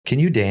Can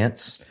you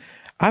dance?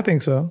 I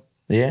think so.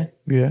 Yeah?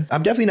 Yeah.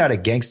 I'm definitely not a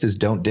gangsters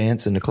don't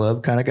dance in the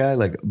club kind of guy.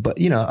 Like, but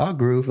you know, I'll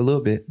groove a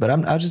little bit, but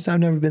I've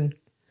never been,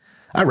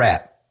 I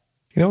rap.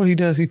 You know what he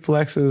does? He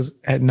flexes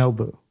at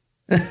Nobu.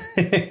 There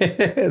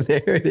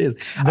it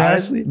is.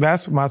 That's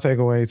my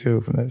takeaway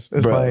too from this.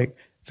 It's like,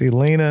 see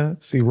Lena,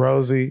 see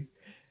Rosie,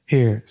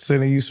 here,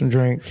 sending you some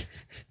drinks,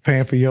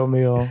 paying for your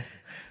meal.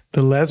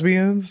 The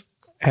lesbians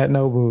at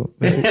Nobu.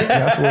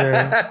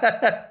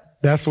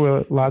 That's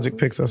where Logic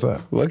picks us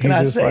up. What can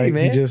I say,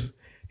 man?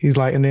 He's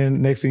like, and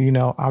then next thing you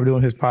know, I'm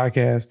doing his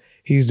podcast.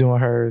 He's doing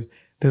hers.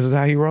 This is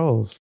how he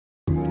rolls.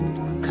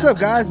 What's up,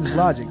 guys? It's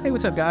Logic. Hey,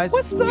 what's up, guys?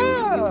 What's up?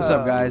 What's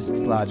up, guys? It's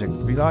Logic.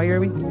 You all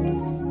hear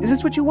me? Is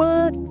this what you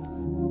want?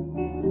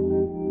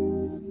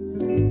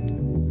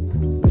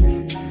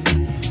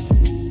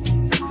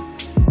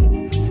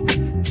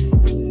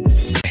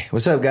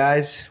 What's up,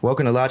 guys?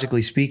 Welcome to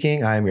Logically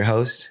Speaking. I am your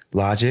host,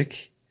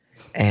 Logic,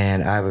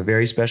 and I have a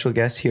very special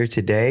guest here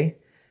today,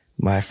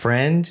 my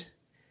friend,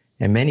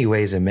 in many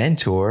ways a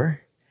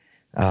mentor,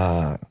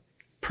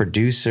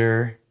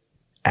 producer,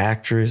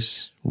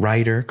 actress,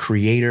 writer,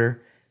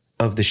 creator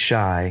of The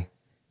Shy,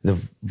 the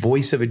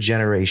voice of a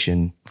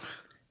generation,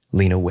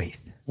 Lena Waithe.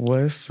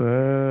 What's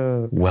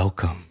up?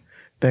 Welcome.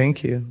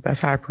 Thank you.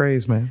 That's high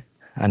praise, man.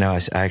 I know.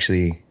 I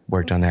actually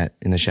worked on that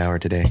in the shower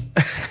today.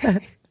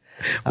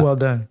 Well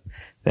done.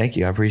 Thank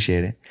you. I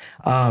appreciate it.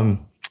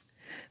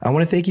 I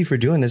want to thank you for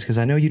doing this because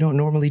I know you don't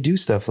normally do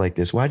stuff like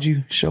this. Why'd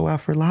you show out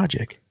for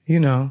Logic? You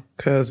know,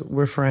 because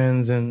we're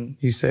friends and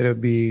you said it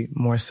would be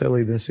more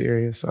silly than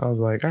serious. So I was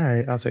like, all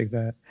right, I'll take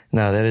that.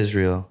 No, that is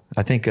real.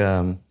 I think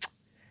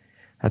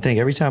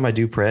every time I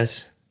do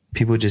press,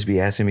 people just be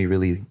asking me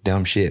really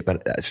dumb shit.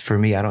 But for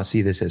me, I don't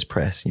see this as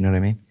press. You know what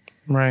I mean?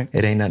 Right.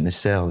 It ain't nothing to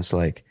sell. It's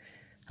like,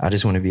 I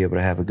just want to be able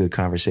to have a good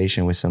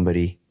conversation with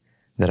somebody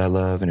that I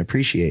love and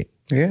appreciate.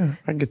 Yeah,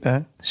 I get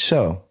that.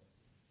 So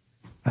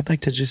I'd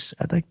like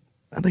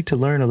to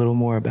learn a little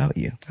more about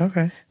you.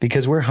 Okay.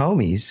 Because we're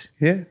homies.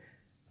 Yeah.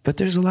 But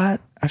there's a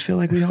lot I feel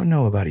like we don't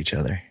know about each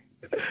other.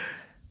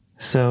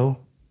 So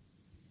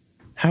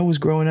how was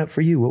growing up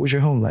for you? What was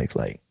your home life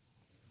like?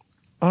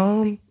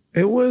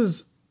 It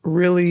was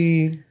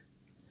really,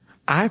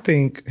 I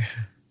think,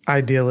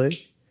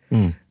 idyllic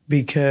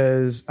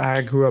because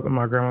I grew up in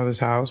my grandmother's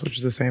house, which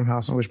is the same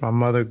house in which my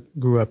mother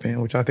grew up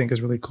in, which I think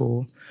is really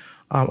cool,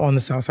 on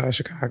the south side of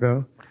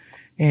Chicago.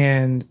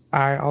 And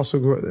I also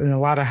grew up in a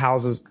lot of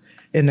houses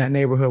in that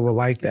neighborhood were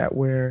like that,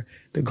 where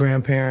the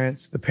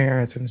grandparents, the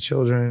parents, and the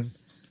children.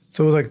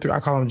 So it was like I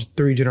call them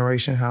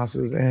 3-generation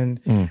houses.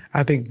 And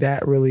I think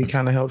that really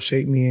kind of helped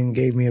shape me and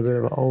gave me a bit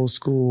of an old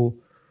school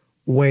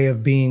way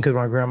of being, because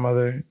my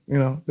grandmother, you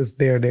know, is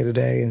there day to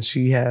day, and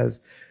she's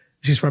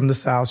from the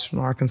South, she's from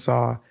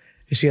Arkansas,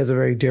 and she has a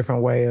very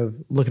different way of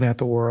looking at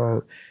the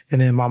world. And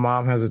then my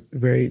mom has a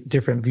very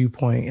different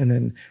viewpoint. And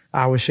then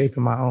I was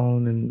shaping my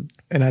own.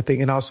 And I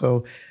think, and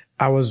also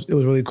it was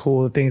really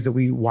cool, the things that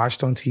we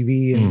watched on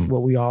TV and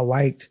what we all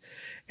liked.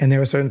 And there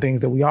were certain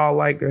things that we all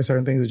liked. There are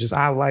certain things that just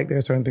I liked. There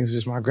are certain things that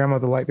just my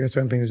grandmother liked. There are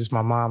certain things that just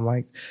my mom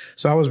liked.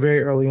 So I was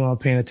very early on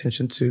paying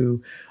attention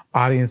to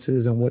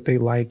audiences and what they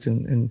liked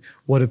and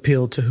what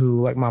appealed to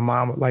who. Like my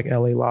mom would like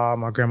LA Law.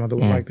 My grandmother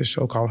would like the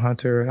show called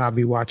Hunter. And I'd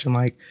be watching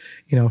like,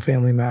 you know,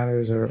 Family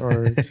Matters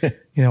or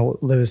you know,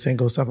 Living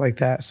Single, stuff like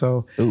that.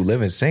 So. Ooh,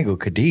 Living Single,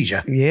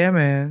 Khadijah. Yeah,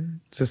 man.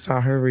 Just saw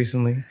her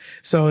recently.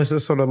 So it's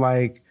just sort of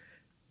like,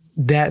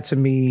 that to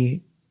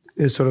me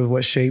is sort of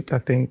what shaped, I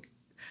think,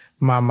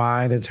 my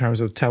mind in terms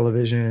of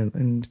television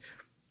and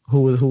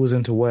who was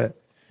into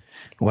what.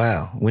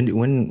 Wow.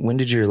 When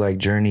did your like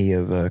journey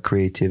of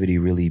creativity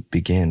really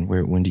begin?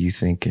 When do you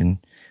think, and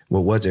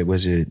what was it?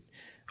 Was it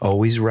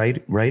always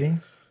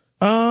writing?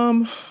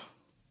 I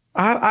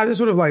just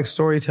sort of like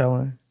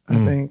storytelling, I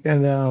think,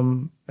 and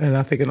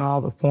I think in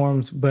all the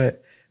forms.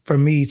 But for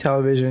me,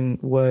 television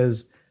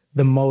was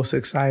the most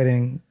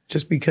exciting,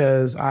 just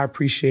because I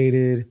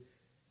appreciated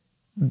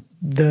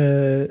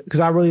because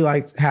I really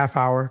liked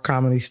half-hour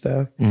comedy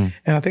stuff, and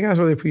I think I just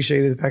really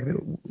appreciated the fact that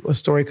a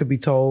story could be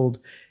told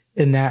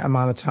in that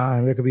amount of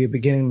time. There could be a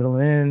beginning, middle,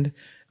 and end,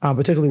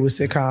 particularly with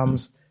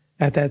sitcoms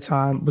at that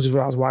time, which is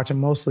what I was watching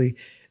mostly.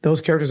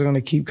 Those characters are going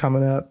to keep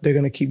coming up. They're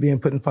going to keep being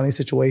put in funny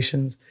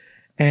situations.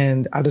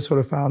 And I just sort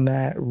of found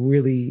that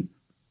really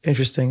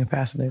interesting and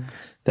fascinating.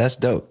 That's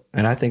dope.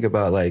 And I think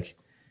about like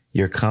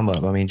your come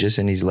up. I mean, just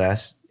in these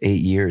last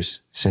 8 years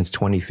since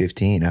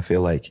 2015, I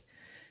feel like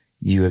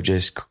you have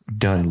just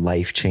done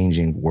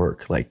life-changing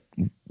work, like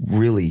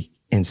really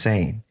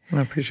insane.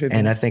 I appreciate that.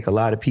 And I think a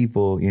lot of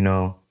people, you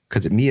know,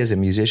 because me as a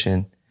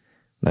musician,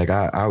 like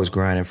I was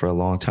grinding for a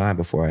long time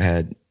before I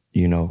had,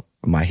 you know,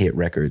 my hit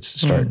records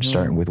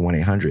starting with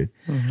 1-800.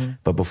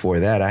 But before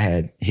that, I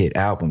had hit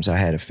albums. I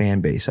had a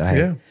fan base. I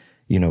had,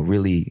 you know,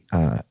 really,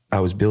 I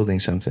was building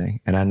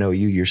something. And I know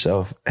you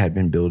yourself had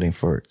been building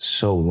for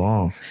so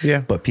long.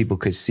 Yeah. But people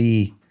could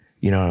see,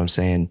 you know what I'm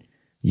saying,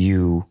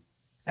 you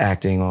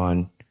acting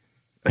on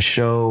a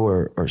show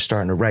or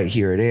starting to write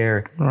here or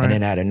there, Right. and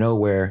then out of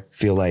nowhere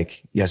feel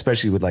like, yeah,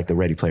 especially with like the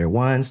Ready Player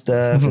One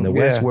stuff and the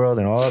Yeah. Westworld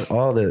and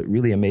all the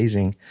really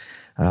amazing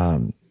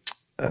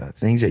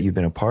things that you've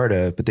been a part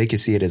of, but they can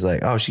see it as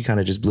like, oh, she kind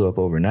of just blew up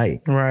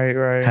overnight.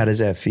 Right. How does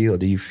that feel?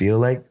 Do you feel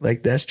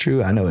like that's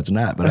true? I know it's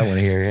not, but I want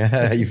to hear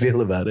how you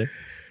feel about it.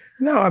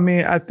 No, I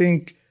mean, I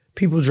think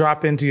people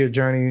drop into your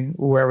journey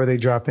wherever they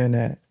drop in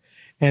at.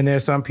 And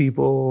there's some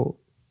people,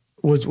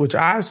 which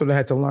I sort of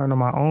had to learn on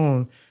my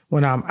own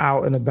when I'm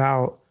out and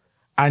about.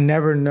 I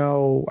never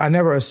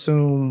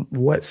assume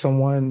what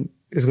someone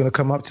is going to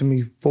come up to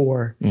me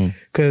for,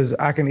 because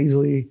I can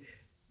easily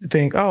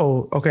think,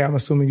 oh, okay, I'm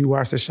assuming you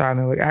watched the shot. And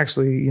they're like,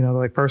 actually, you know,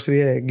 like First of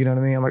the Egg, you know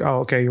what I mean? I'm like, oh,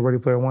 okay, you're Ready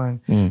Player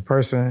One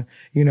person,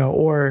 you know,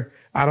 or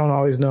I don't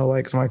always know,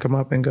 like somebody come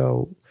up and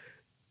go,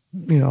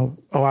 you know,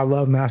 oh, I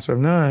love Master of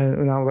None.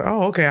 And I'm like,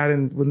 oh, okay,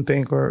 wouldn't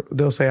think, or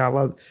they'll say I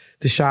love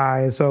The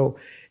Shy. And so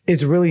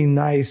it's really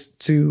nice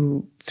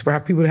to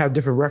have people to have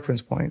different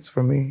reference points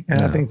for me.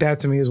 And I think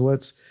that to me is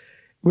what's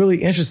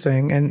really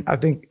interesting. And I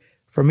think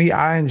for me,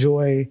 I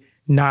enjoy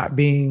not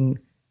being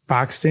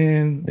boxed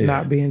in,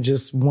 not being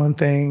just one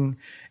thing,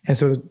 and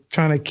sort of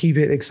trying to keep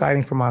it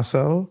exciting for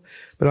myself,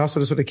 but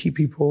also to sort of keep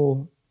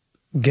people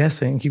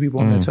guessing, keep people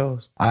on their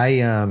toes.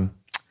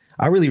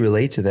 I really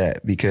relate to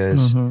that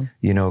because,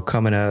 you know,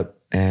 coming up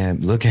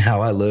and looking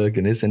how I look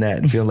and this and that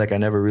and feeling like I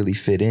never really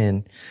fit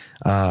in.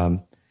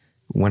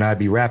 When I'd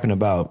be rapping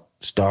about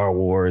Star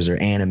Wars or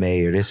anime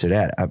or this or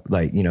that,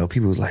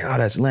 people was like, oh,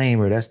 that's lame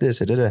or that's this,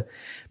 da, da, da.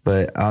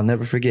 But I'll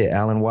never forget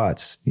Alan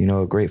Watts, you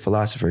know, a great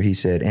philosopher. He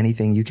said,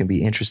 anything you can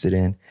be interested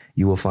in,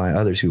 you will find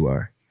others who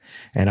are.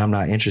 And I'm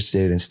not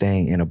interested in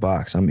staying in a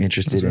box. I'm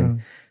interested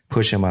in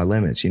pushing my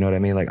limits. You know what I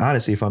mean? Like,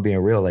 honestly, if I'm being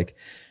real, like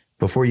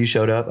before you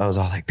showed up, I was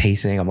all like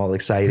pacing. I'm all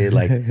excited.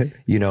 Like,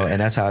 you know,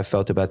 and that's how I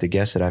felt about the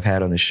guests that I've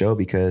had on the show,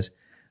 because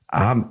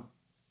I'm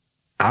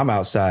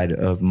outside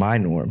of my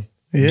norm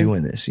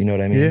doing this. You know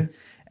what I mean? Yeah.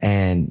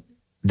 And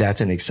that's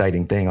an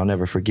exciting thing. I'll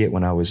never forget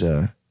when I was,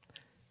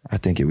 I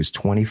think it was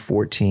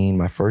 2014,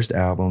 my first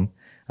album,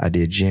 I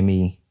did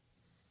Jimmy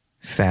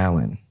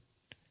Fallon.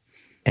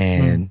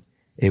 And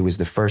it was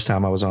the first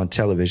time I was on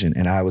television,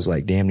 and I was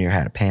like damn near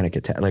had a panic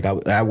attack. Like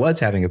I was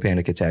having a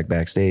panic attack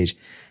backstage,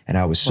 and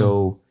I was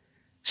so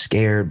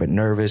scared but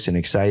nervous and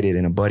excited.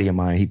 And a buddy of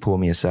mine, he pulled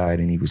me aside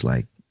and he was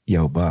like,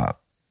 yo, Bob,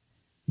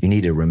 you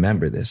need to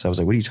remember this. I was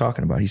like, what are you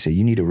talking about? He said,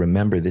 you need to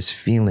remember this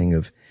feeling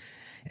of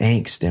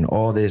angst and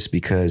all this,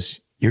 because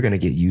you're going to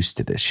get used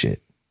to this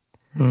shit.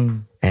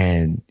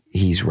 And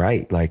he's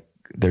right. Like,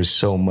 there's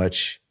so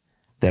much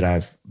that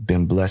I've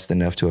been blessed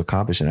enough to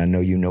accomplish. And I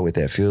know you know what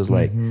that feels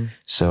like.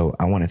 So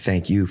I want to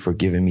thank you for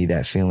giving me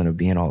that feeling of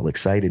being all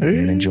excited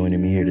again and joining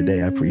me here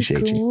today. I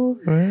appreciate you.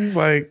 Man.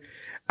 Like,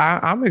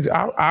 I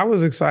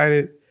was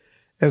excited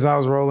as I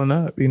was rolling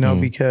up, you know,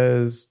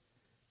 because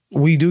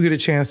we do get a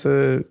chance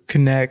to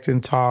connect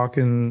and talk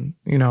and,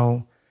 you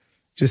know,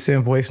 just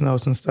send voice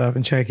notes and stuff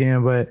and check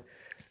in. But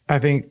I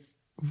think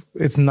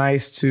it's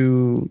nice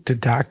to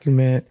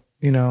document,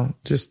 you know,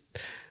 just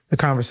the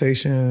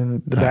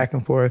conversation, the back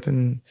and forth,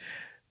 and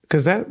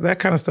because that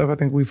kind of stuff I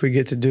think we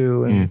forget to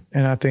do,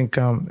 and I think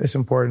it's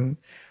important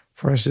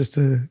for us just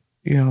to,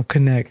 you know,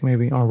 connect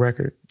maybe on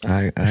record.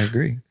 I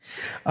agree.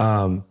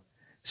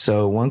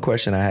 So one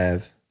question I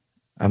have,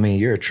 I mean,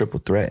 you're a triple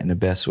threat in the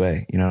best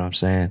way. You know what I'm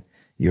saying?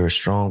 You're a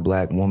strong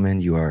Black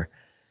woman. You are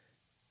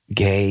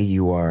gay.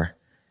 You are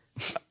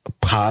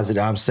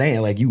positive. I'm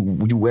saying, like, you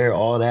wear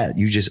all that.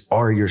 You just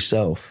are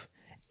yourself,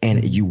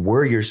 and you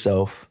were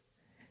yourself,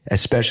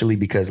 especially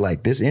because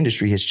like this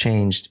industry has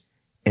changed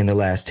in the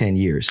last 10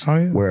 years,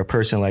 where a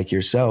person like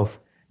yourself,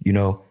 you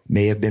know,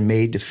 may have been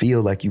made to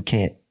feel like you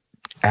can't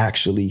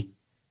actually,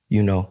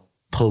 you know,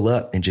 pull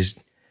up and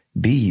just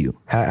be you.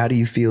 How do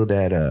you feel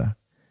that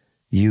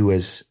you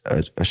as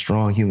a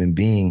strong human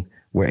being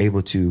were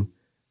able to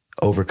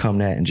overcome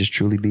that and just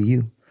truly be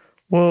you?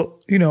 Well,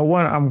 you know,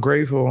 one, I'm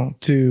grateful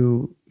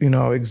to, you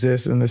know,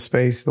 exist in this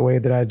space the way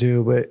that I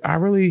do, but I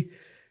really,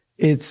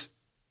 it's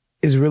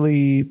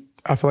really,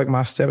 I feel like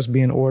my steps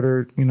being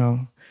ordered, you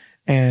know,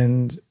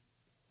 and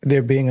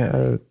there being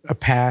a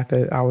path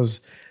that I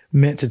was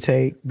meant to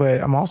take.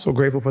 But I'm also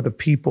grateful for the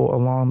people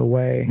along the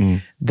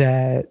way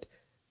that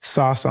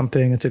saw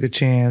something and took a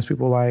chance.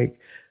 People like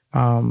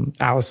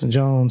Allison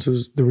Jones,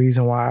 who's the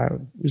reason why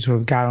we sort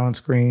of got on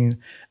screen.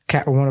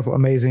 A wonderful,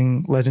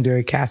 amazing,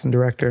 legendary casting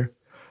director.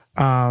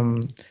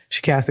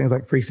 She cast things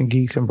like Freaks and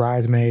Geeks and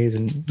Bridesmaids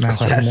and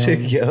Master of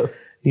None. Yo.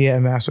 Yeah,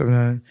 Master of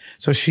None.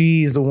 So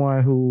she's the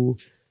one who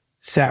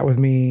sat with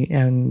me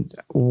and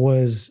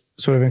was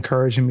sort of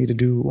encouraging me to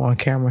do on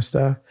camera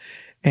stuff.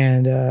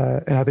 And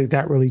I think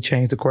that really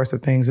changed the course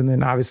of things. And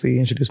then obviously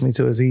introduced me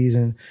to Aziz,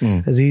 and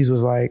Aziz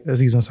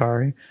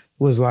Ansari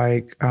was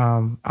like,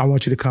 I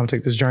want you to come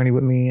take this journey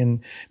with me.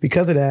 And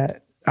because of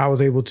that, I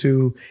was able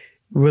to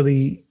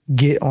really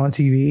get on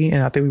TV.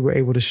 And I think we were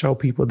able to show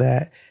people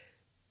that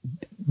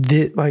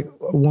like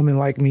a woman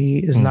like me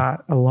is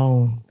not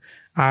alone.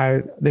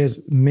 There's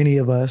many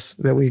of us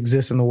that we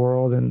exist in the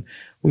world, and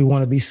we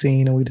want to be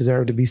seen, and we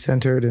deserve to be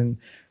centered. And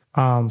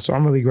So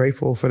I'm really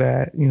grateful for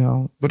that,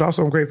 but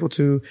also I'm grateful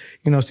to,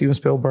 Steven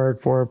Spielberg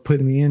for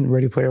putting me in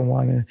Ready Player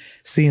One and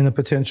seeing the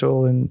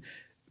potential and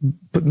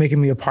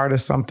making me a part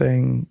of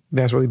something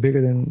that's really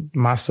bigger than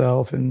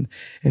myself. And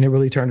it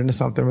really turned into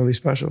something really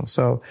special.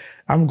 So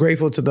I'm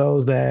grateful to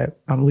those that,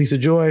 Lisa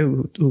Joy,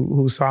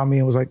 who saw me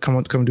and was like,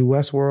 come do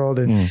Westworld,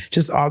 and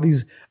just all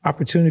these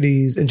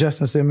opportunities, and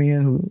Justin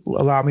Simeon, who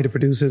allowed me to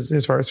produce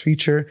his first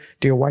feature,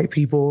 Dear White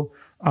People,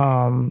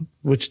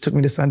 which took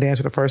me to Sundance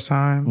for the first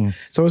time.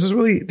 So it's just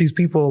really these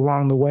people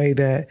along the way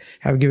that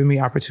have given me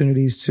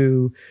opportunities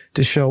to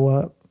show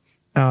up,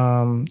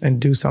 and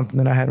do something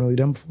that I hadn't really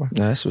done before.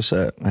 That's what's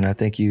up. And I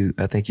think you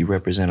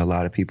represent a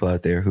lot of people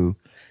out there who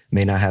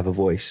may not have a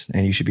voice,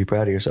 and you should be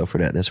proud of yourself for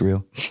that. That's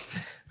real.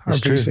 I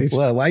appreciate you.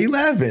 Well, why are you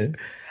laughing?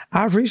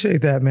 I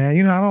appreciate that,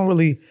 man. I don't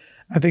really,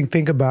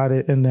 think about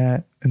it in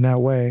that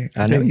way.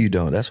 I know you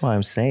don't. That's why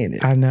I'm saying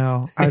it. I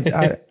know.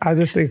 I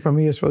just think for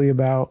me, it's really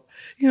about,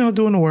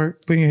 doing the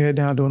work, putting your head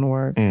down, doing the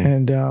work,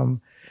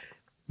 and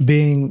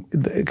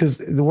because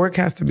the work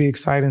has to be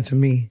exciting to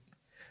me,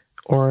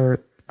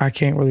 or I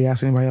can't really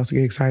ask anybody else to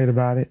get excited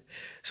about it.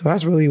 So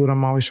that's really what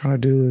I'm always trying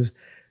to do, is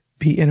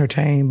be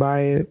entertained by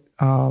it,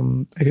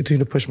 and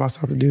continue to push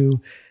myself to do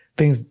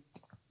things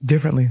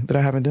differently that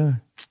I haven't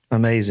done.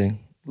 Amazing.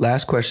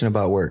 Last question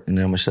about work, and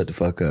then I'm going to shut the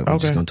fuck up. I'm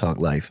just going to talk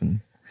life.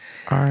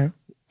 All right.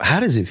 How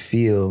does it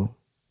feel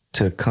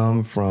to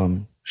come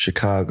from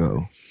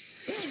Chicago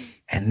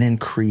and then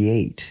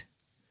create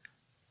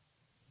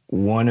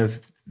one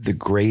of the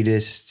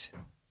greatest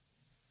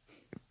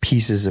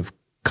pieces of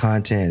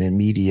content and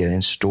media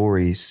and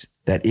stories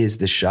that is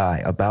The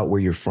Chi, about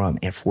where you're from,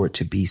 and for it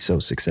to be so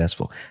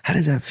successful? How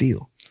does that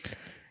feel?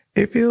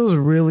 It feels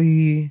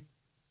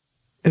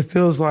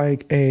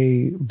like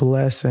a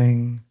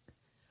blessing,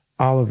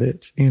 all of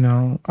it,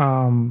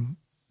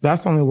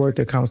 That's the only word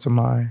that comes to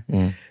mind,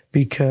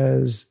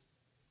 because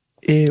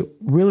it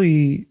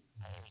really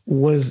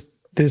was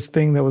this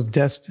thing that was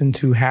destined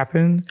to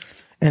happen.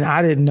 And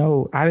I didn't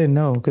know,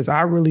 because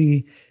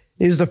it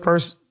was the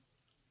first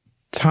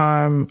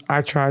time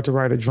I tried to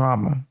write a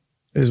drama,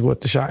 is what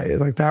The Chi is.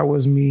 Like, that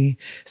was me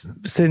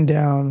sitting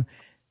down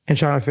and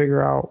trying to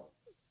figure out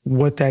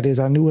what that is.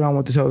 I knew when I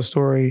wanted to tell the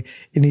story,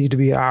 it needed to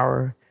be an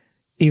hour,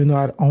 even though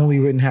I'd only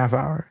written half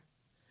hour.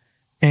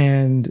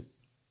 And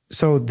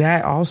so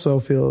that also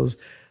feels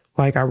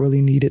like I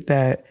really needed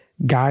that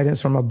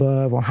guidance from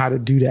above on how to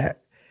do that.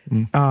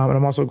 And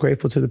I'm also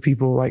grateful to the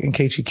people like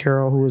Nkechi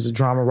Carroll, who was a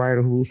drama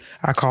writer, who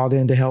I called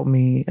in to help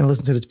me and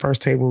listen to the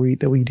first table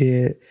read that we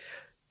did,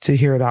 to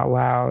hear it out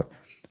loud.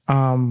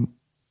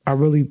 I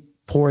really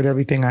poured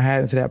everything I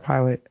had into that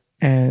pilot.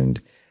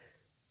 And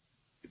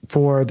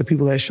for the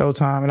people at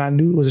Showtime, and I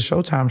knew it was a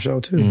Showtime show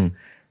too.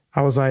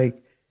 I was like,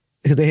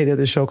 because they had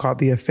this show called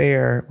The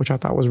Affair, which I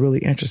thought was really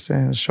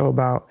interesting, a show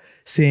about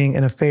seeing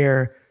an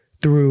affair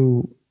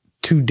through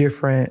two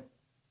different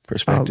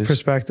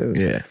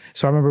perspectives. Yeah.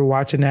 So I remember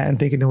watching that and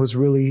thinking it was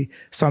really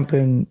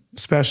something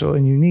special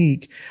and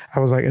unique. I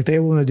was like, if they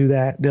want to do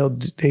that,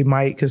 they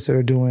might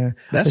consider doing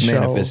that's a show.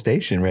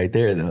 Manifestation right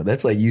there, though.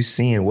 That's like you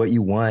seeing what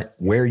you want,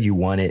 where you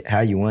want it, how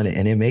you want it,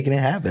 and then making it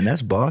happen.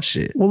 That's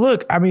bullshit. Well,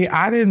 look,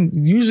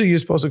 usually you're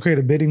supposed to create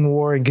a bidding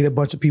war and get a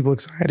bunch of people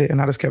excited.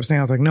 And I just kept saying,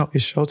 I was like, no,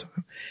 it's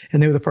Showtime.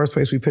 And they were the first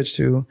place we pitched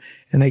to,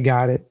 and they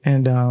got it.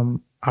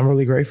 And, I'm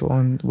really grateful,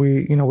 and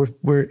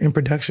we're in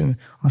production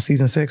on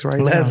season 6 right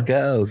now. Let's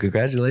go!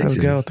 Congratulations!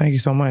 Let's go! Thank you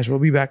so much. We'll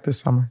be back this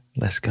summer.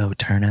 Let's go!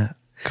 Turn up!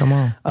 Come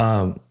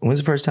on. When's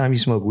the first time you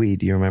smoked weed?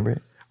 Do you remember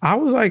it? I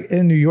was like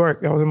in New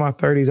York. I was in my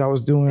 30s. I was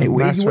doing.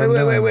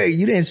 Wait!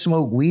 You didn't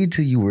smoke weed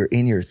till you were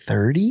in your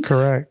 30s?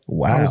 Correct.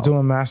 Wow. I was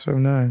doing Master of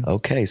None.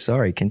 Okay,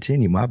 sorry.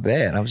 Continue. My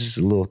bad. I was just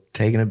a little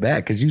taken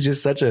aback because you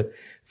just such a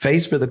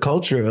face for the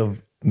culture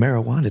of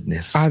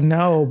marijuana-ness. I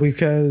know,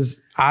 because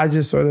I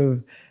just sort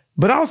of.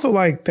 But also,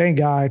 like, thank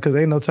God, because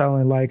ain't no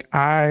telling. Like,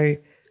 I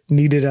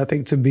needed, I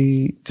think, to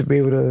be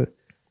able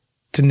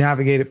to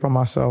navigate it for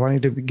myself. I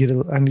needed to be a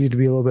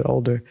little bit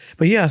older.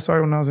 But yeah, I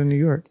started when I was in New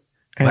York,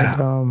 and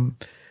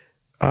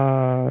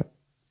wow.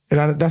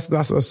 That's what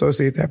I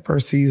associate that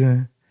first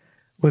season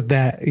with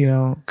that,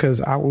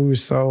 because we were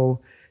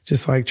so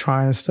just like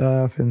trying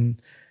stuff,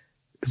 and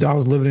I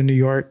was living in New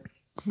York.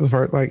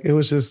 Like, it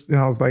was just,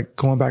 I was like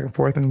going back and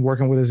forth and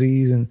working with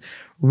Aziz and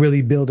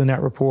really building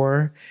that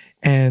rapport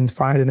and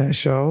finding that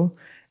show.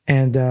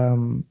 And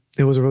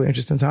it was a really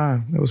interesting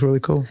time. It was really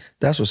cool.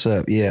 That's what's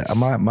up. Yeah.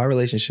 My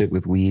relationship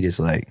with weed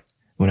is like,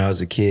 when I was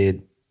a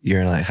kid,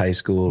 you're in like high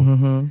school.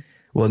 Mm-hmm.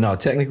 Well, no,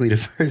 technically the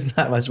first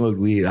time I smoked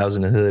weed, I was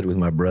in the hood with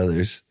my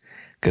brothers,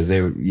 because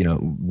they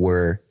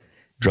were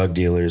drug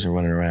dealers and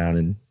running around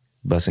and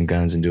busting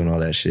guns and doing all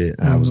that shit.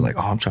 And I was like,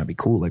 oh, I'm trying to be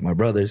cool like my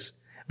brothers.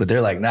 But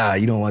they're like, nah,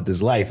 you don't want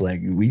this life. Like,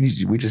 we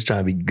just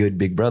trying to be good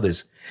big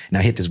brothers. And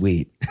I hit this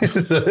weed.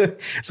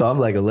 So I'm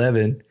like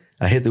 11.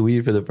 I hit the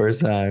weed for the first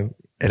time,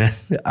 and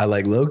I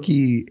like low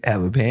key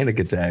have a panic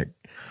attack,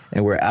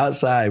 and we're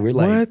outside. We're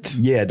like, what?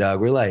 Yeah,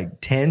 dog. We're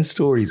like 10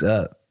 stories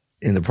up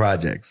in the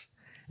projects,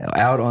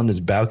 out on this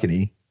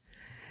balcony,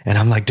 And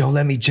I'm like, don't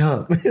let me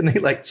jump. And they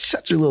like,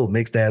 shut your little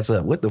mixed ass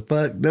up. What the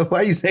fuck? No, why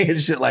are you saying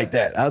shit like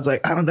that? I was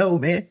like, I don't know,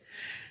 man.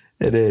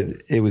 And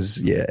then it was,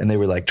 yeah. And they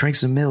were like, drink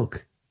some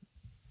milk.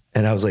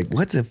 And I was like,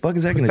 what the fuck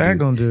is that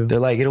gonna do? They're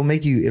like, it'll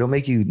make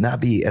you not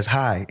be as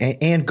high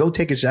and go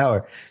take a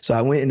shower. So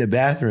I went in the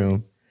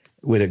bathroom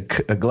with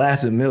a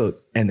glass of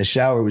milk and the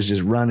shower was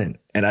just running.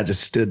 And I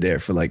just stood there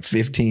for like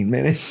 15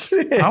 minutes.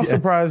 I'm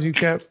surprised you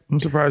kept,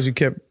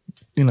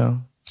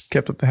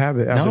 kept up the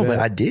habit. No, but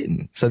I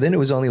didn't. So then it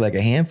was only like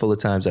a handful of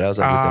times that I was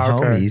like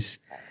with the homies.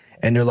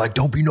 And they're like,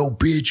 don't be no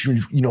bitch,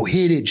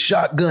 hit it,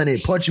 shotgun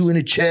it, punch you in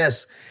the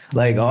chest.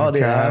 Like all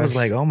that. I was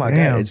like, oh my God.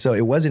 And so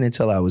it wasn't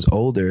until I was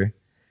older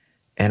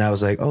and I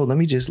was like, oh, let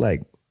me just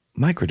like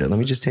microdose. Let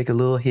me just take a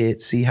little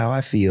hit, see how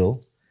I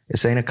feel.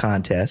 This ain't a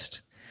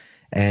contest.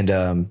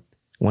 And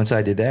once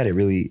I did that, it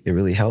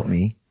really helped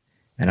me.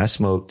 And I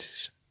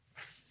smoked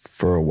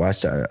for a while.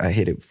 I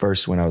hit it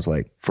first when I was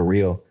like, for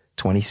real,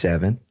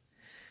 27.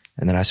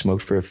 And then I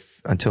smoked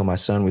until my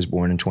son was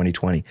born in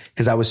 2020.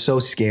 Because I was so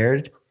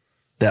scared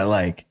that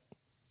like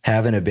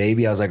having a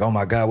baby, I was like, oh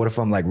my God, what if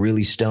I'm like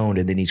really stoned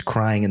and then he's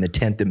crying in the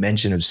 10th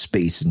dimension of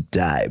space and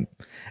time?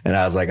 And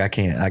I was like, I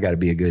got to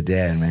be a good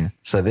dad, man.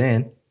 So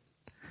then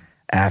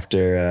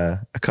after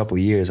a couple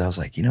years, I was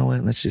like, you know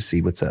what? Let's just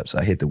see what's up. So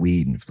I hit the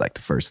weed and like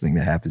the first thing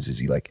that happens is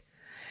he like,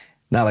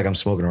 not like I'm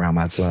smoking around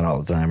my son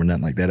all the time or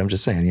nothing like that. I'm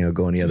just saying,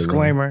 go in the other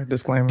room.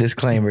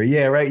 Disclaimer.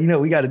 Yeah, right.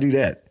 We got to do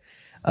that.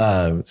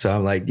 So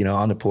I'm like,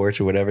 on the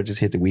porch or whatever, just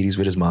hit the weedies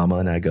with his mama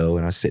and I go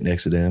and I sit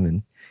next to them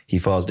and he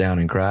falls down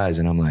and cries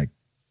and I'm like,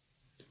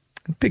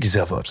 pick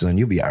yourself up, son.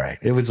 You'll be all right.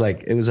 It was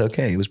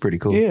okay. It was pretty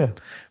cool. Yeah.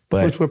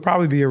 But which would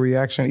probably be a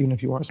reaction even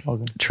if you are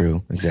smoking.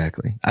 True.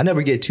 Exactly. I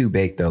never get too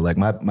baked though. Like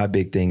my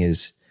big thing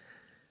is,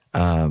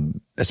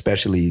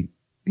 especially,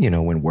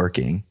 when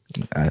working,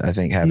 I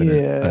think having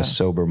a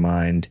sober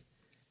mind.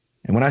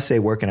 And when I say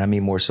working, I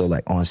mean more so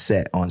like on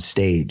set, on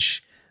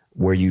stage,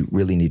 where you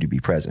really need to be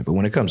present. But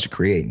when it comes to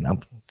creating,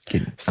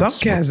 some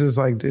cats is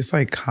like, it's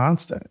like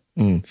constant.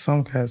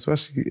 Some cats,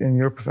 especially in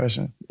your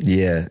profession.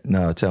 Yeah.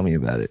 No, tell me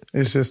about it.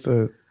 It's just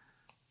a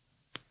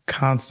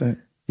constant.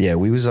 Yeah,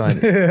 we was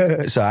on.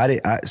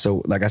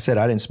 So like I said,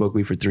 I didn't smoke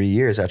weed for 3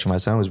 years after my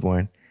son was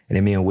born. And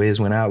then me and Wiz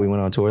went out. We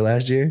went on tour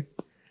last year.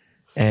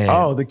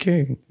 And the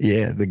king.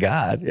 Yeah, the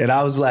God. And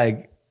I was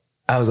like,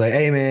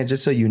 hey man,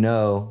 just so you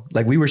know,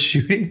 like we were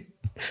shooting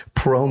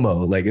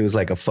promo. Like it was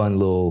like a fun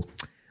little,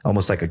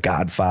 almost like a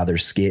Godfather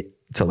skit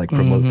to like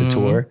promote the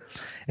tour.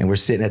 And we're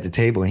sitting at the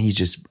table and he's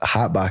just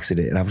hotboxing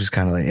it. And I was just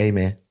kind of like, hey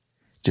man,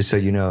 just so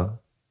you know,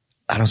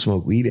 I don't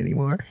smoke weed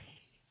anymore.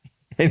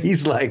 And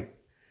he's like,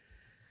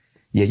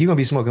 yeah, you're going to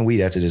be smoking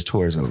weed after this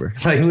tour is over.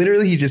 Like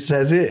literally he just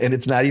says it and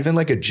it's not even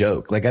like a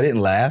joke. Like I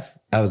didn't laugh.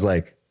 I was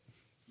like,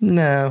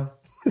 no,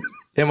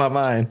 in my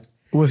mind.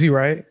 Was he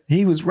right?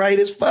 He was right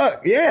as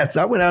fuck. Yes.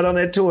 I went out on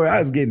that tour. I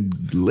was getting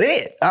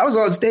lit. I was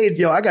on stage.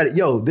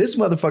 This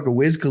motherfucker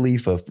Wiz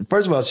Khalifa.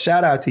 First of all,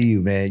 shout out to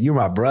you, man. You're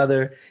my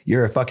brother.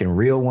 You're a fucking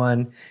real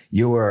one.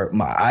 You're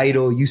my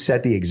idol. You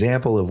set the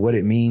example of what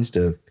it means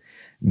to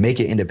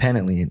make it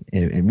independently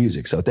in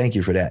music. So thank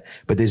you for that.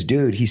 But this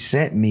dude, he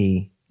sent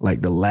me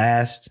like the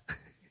last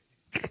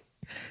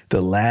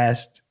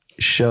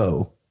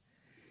show.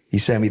 He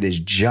sent me this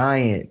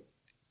giant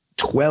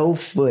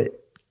 12-foot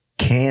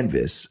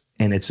canvas.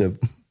 And it's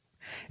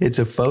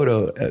a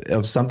photo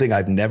of something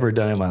I've never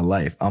done in my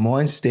life. I'm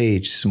on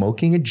stage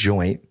smoking a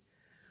joint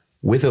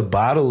with a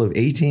bottle of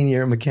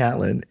 18-year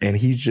Macallan, and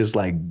he's just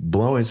like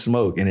blowing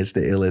smoke, and it's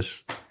the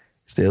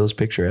illest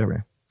picture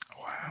ever.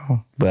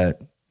 Wow.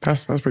 But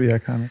that's pretty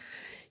iconic.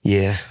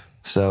 Yeah.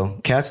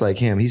 So cats like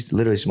him, he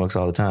literally smokes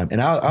all the time.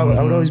 And I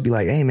would always be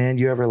like, hey man,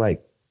 you ever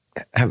like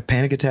have a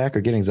panic attack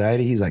or get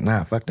anxiety? He's like,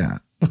 nah, fuck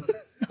that.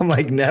 I'm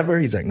like, never.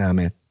 He's like, nah,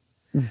 man.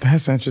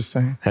 That's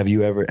interesting. Has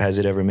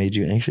it ever made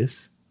you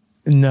anxious?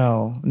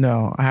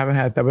 No, I haven't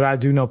had that, but I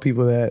do know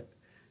people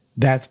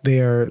that's what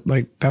they're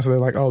like,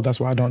 oh, that's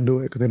why I don't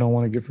do it, because they don't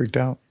want to get freaked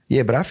out.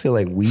 Yeah, but I feel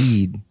like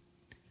weed.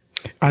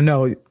 I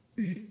know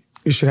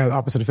it should have the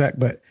opposite effect,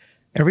 but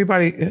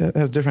everybody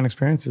has different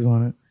experiences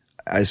on it.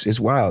 It's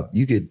wild.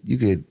 You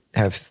could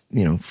have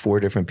 4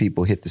 different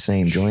people hit the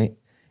same joint,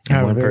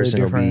 and one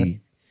person will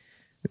be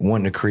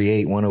wanting to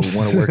create, want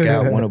to work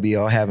out, one will be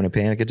all having a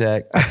panic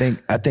attack. I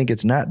think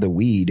it's not the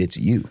weed, it's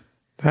you.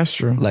 That's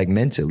true. Like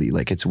mentally,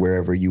 like it's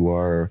wherever you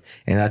are.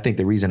 And I think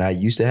the reason I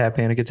used to have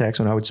panic attacks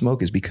when I would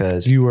smoke is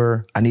because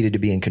I needed to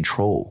be in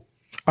control.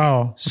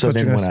 Oh, so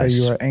then when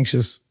you were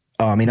anxious.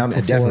 Oh, I mean, I'm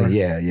definitely,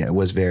 yeah, it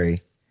was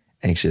very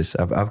anxious.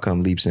 I've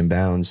come leaps and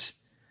bounds.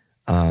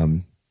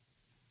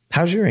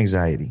 How's your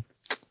anxiety?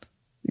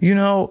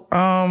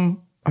 I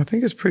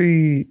think it's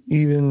pretty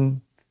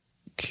even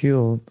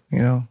keeled,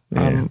 Yeah.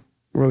 I'm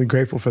really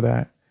grateful for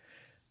that.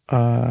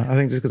 I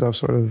think just because I've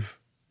sort of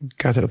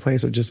got to the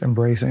place of just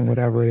embracing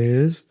whatever it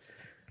is,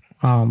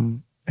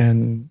 and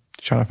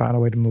trying to find a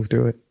way to move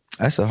through it.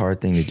 That's a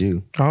hard thing to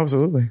do. Oh,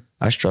 absolutely.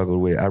 I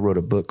struggled with it. I wrote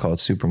a book called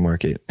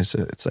Supermarket.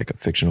 It's like a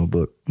fictional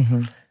book.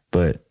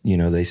 But,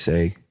 they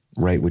say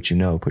write what you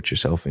know, put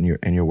yourself in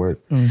your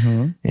work.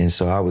 And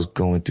so I was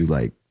going through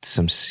like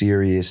some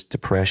serious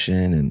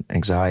depression and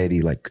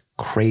anxiety, like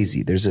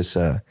crazy. There's this,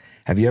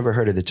 have you ever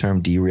heard of the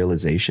term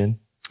derealization?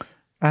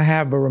 I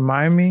have, but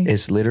remind me.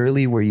 It's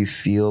literally where you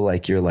feel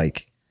like you're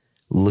like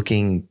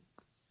looking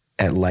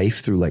at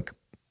life through like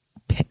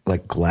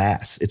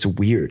glass. It's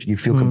weird. You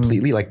feel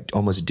completely like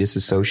almost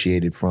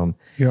disassociated from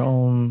your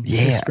own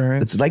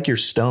experience. It's like you're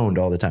stoned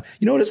all the time.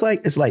 You know what it's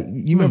like? It's like,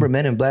 you remember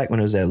Men in Black when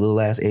it was that little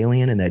ass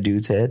alien in that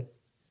dude's head?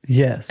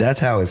 Yes. That's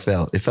how it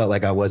felt. It felt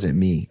like I wasn't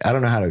me. I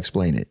don't know how to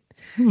explain it.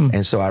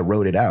 And so I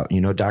wrote it out.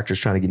 You know, doctors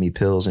trying to give me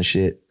pills and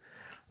shit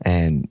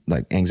and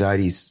like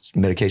anxiety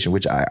medication,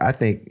 which I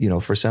think, you know,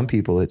 for some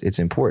people it's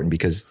important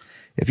because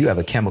if you have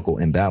a chemical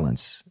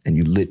imbalance and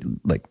you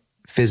like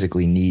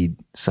physically need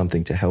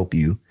something to help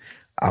you,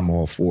 I'm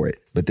all for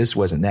it. But this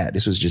wasn't that.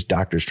 This was just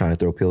doctors trying to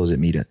throw pills at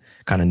me to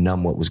kind of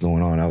numb what was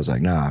going on. I was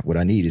like, nah, what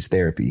I need is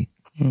therapy.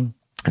 And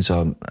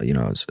so, you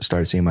know, I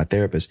started seeing my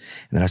therapist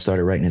and then I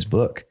started writing his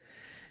book.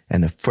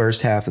 And the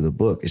first half of the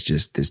book is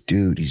just this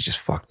dude. He's just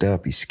fucked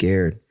up. He's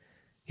scared.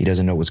 He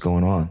doesn't know what's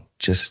going on.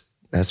 Just,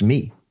 that's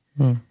me.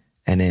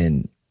 And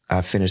then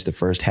I finished the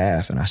first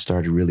half and I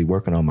started really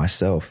working on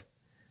myself,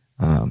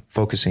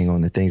 focusing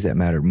on the things that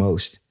mattered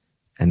most.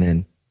 And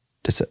then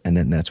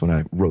that's when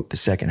I wrote the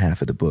second half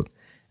of the book.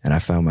 And I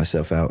found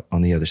myself out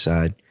on the other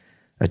side,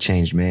 a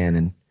changed man.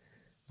 And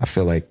I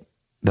feel like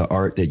the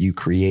art that you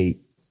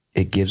create,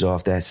 it gives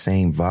off that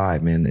same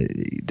vibe, man,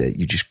 that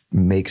you just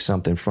make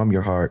something from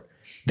your heart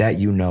that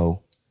you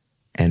know.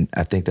 And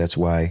I think that's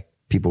why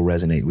people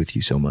resonate with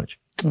you so much.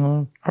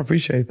 I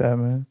appreciate that,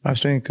 man. I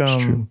think,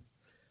 It's true.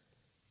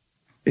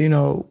 you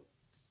know,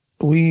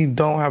 we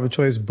don't have a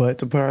choice but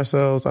to put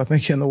ourselves, I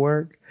think, in the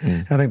work.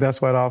 I think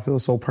that's why it all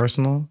feels so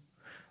personal.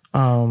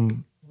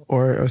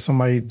 Or if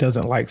somebody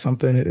doesn't like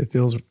something, it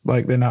feels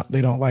like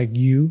they don't like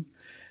you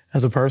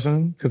as a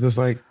person, because it's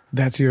like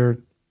that's your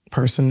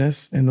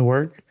personness in the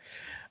work.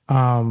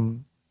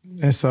 And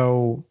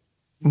so,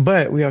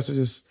 but we have to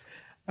just,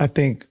 I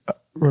think,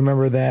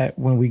 remember that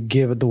when we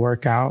give the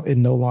work out, it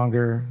no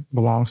longer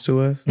belongs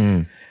to us.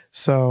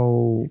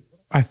 So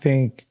I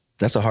think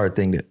that's a hard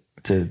thing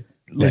to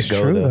let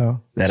go, true,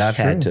 though. That I've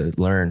had to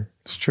learn.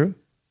 It's true.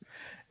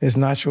 It's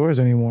not yours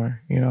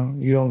anymore. You know,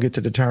 you don't get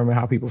to determine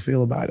how people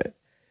feel about it,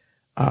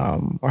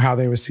 or how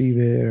they receive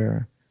it,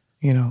 or,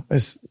 you know,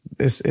 it's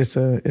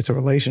a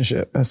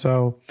relationship. And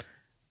so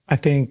I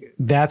think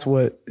that's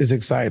what is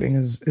exciting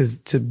is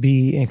to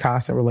be in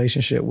constant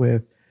relationship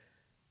with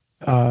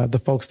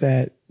the folks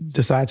that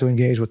decide to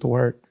engage with the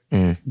work,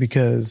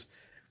 because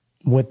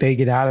what they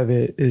get out of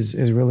it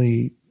is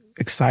really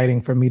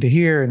exciting for me to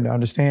hear and to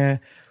understand,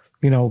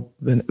 you know,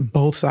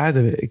 both sides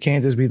of it. It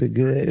can't just be the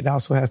good. It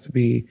also has to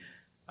be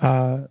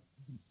all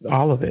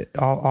of it,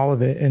 all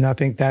of it. And I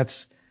think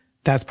that's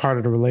part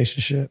of the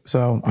relationship.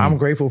 So I'm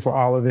grateful for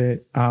all of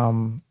it.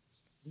 And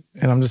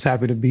I'm just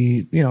happy to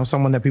be, you know,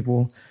 someone that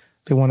people,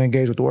 they want to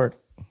engage with the work.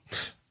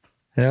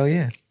 Hell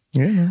yeah.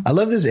 Yeah. I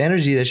love this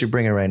energy that you're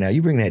bringing right now.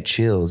 You bring that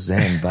chill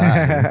Zen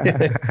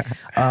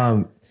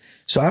vibe.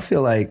 So I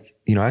feel like,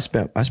 you know, I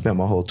spent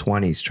my whole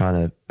 20s trying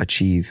to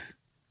achieve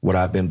what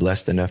I've been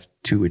blessed enough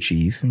to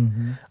achieve.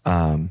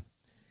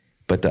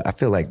 But I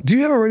feel like, Do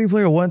you have a Ready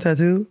Player One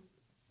tattoo?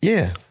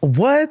 yeah.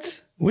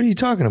 What? What are you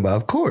talking about?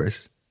 Of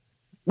course.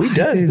 We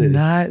does I did this.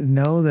 not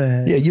know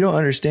that. Yeah, you don't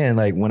understand.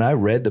 Like when I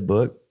read the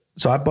book,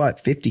 so I bought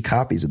 50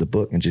 copies of the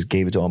book and just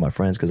gave it to all my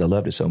friends because I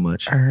loved it so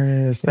much.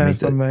 Ernest,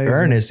 that's amazing.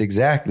 Ernest,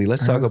 exactly.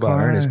 Let's talk about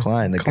Ernest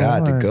Klein, the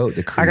God, the GOAT,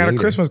 the creator. I got a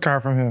Christmas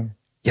card from him.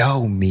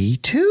 Yo, me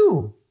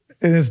too.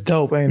 And it's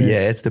dope, ain't it?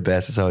 Yeah, it's the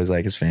best. It's always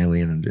like his family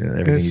and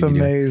everything. It's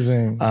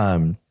amazing.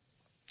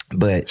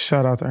 But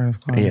shout out to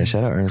Ernest Klein. yeah,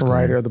 shout out Ernest the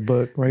Klein. writer of the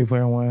book, Ready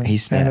Player One. He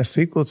snapped. And a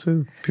sequel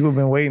too. People have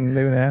been waiting.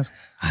 They've been asking.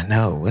 I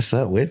know. What's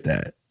up with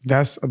that?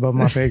 That's above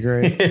my pay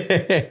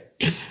grade.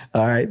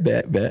 All right,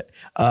 bet. But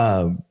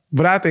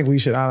I think we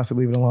should honestly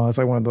leave it alone. It's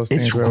like one of those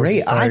things. It's where great.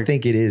 just like, I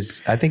think it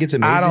is. I think it's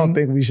amazing. I don't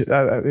think we should. You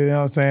know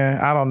what I'm saying?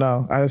 I don't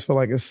know. I just feel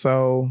like it's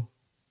so.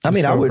 I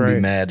mean, so I wouldn't great.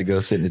 be mad to go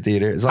sit in the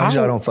theater as long as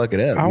y'all don't fuck it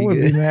up. I We would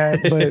good. be mad,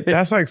 but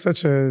that's like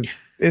such a.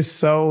 It's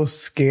so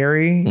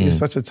scary. It's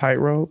such a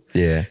tightrope.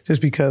 Yeah,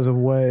 Just because of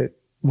what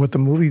the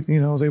movie,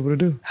 you know, was able to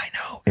do. I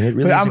know, and it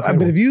really.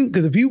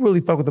 But if you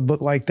really fuck with the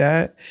book like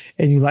that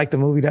and you like the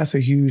movie, that's a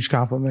huge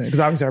compliment. Because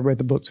obviously I read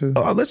the book too.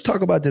 Oh, let's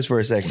talk about this for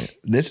a second.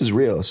 This is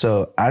real.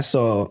 So I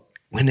saw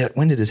when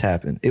did this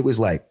happen? It was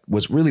like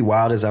what's really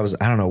wild is I was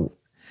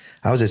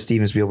at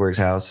Steven Spielberg's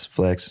house,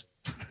 Flex,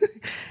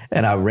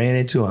 and I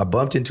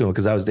bumped into him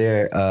because I was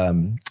there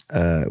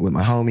with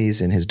my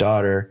homies and his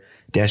daughter,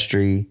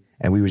 Destry,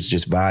 and we was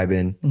just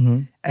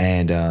vibing.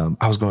 And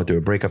I was going through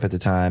a breakup at the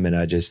time, and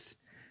I just,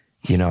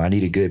 you know, I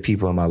needed good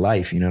people in my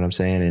life. You know what I'm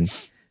saying?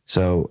 And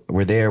so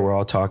we're there, we're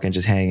all talking,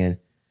 just hanging.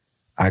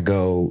 I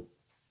go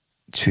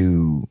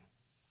to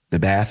the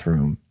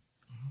bathroom,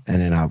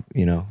 and then I,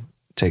 you know,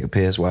 take a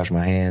piss, wash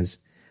my hands,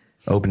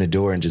 open the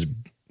door, and just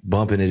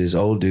bumping into this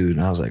old dude.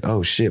 And I was like,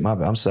 oh shit,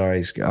 I'm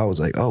sorry. I was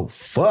like, oh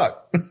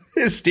fuck,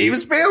 it's Steven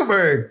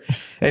Spielberg.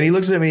 And he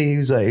looks at me,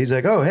 he's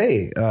like, oh,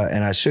 hey.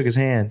 And I shook his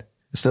hand.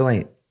 I still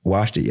ain't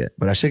washed it yet,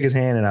 but I shook his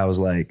hand and I was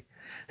like,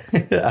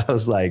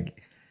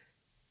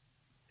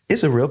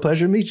 it's a real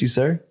pleasure to meet you,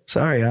 sir.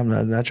 Sorry, I'm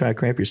not trying to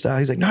cramp your style.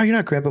 He's like, no, you're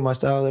not cramping my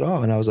style at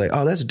all. And I was like,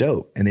 oh, that's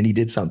dope. And then he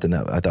did something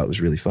that I thought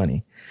was really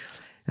funny.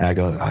 And I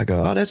go,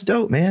 oh, that's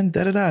dope, man.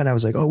 Da-da-da. And I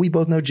was like, oh, we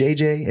both know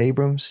J.J.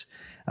 Abrams,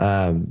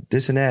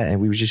 this and that. And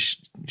we were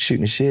just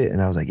shooting the shit.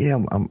 And I was like, yeah,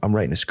 I'm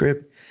writing a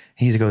script.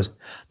 He goes,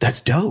 that's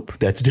dope.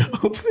 That's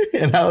dope.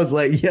 And I was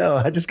like, yo,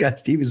 I just got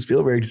Steven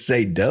Spielberg to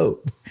say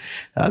dope.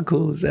 How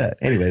cool is that?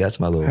 Anyway, that's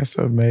That's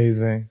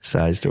amazing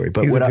side story.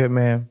 But he's a good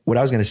man. What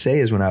I was going to say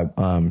is when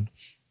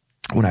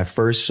I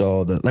first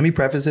saw let me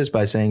preface this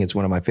by saying it's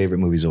one of my favorite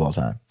movies of all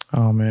time.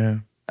 Oh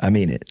man. I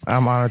mean it.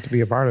 I'm honored to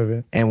be a part of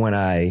it. And when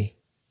I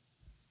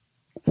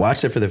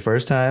watched it for the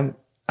first time,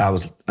 I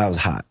was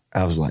hot.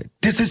 I was like,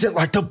 this isn't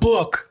like the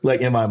book.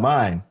 Like in my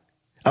mind,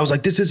 I was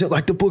like, this isn't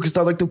like the book. It's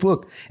not like the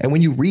book. And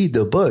when you read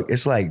the book,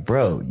 it's like,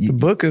 bro. The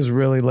book is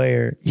really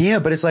layered. Yeah,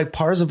 but it's like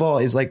Parzival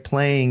is like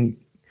playing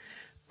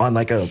on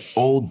like a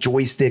old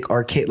joystick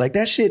arcade. Like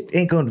that shit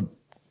ain't going to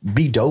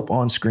be dope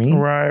on screen.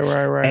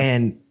 Right.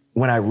 And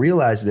when I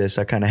realized this,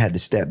 I kind of had to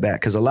step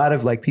back because a lot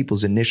of like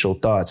people's initial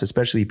thoughts,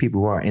 especially people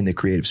who are in the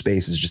creative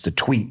space, is just to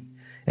tweet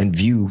and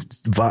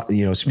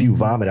spew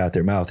vomit out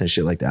their mouth and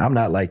shit like that. I'm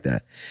not like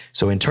that.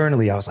 So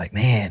internally, I was like,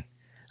 man,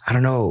 I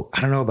don't know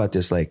about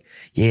this. Like,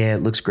 yeah,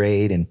 it looks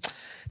great and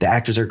the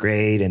actors are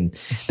great. And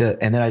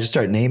then I just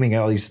start naming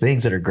all these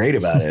things that are great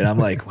about it. And I'm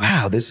like,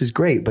 wow, this is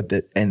great. But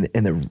the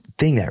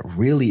thing that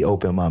really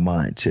opened my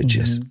mind to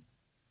just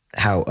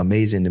how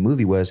amazing the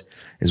movie was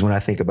is when I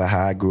think about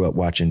how I grew up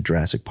watching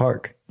Jurassic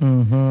Park.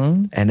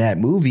 And that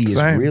movie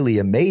is really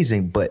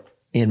amazing. But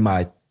in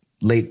my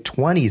late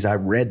 20s, I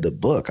read the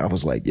book. I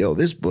was like, yo,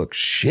 this book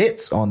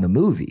shits on the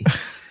movie.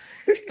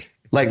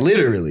 Like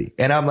literally.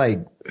 And I'm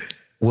like,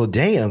 well,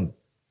 damn.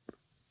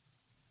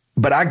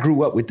 But I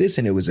grew up with this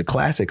and it was a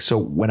classic. So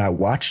when I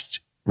watched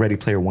Ready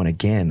Player One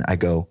again, I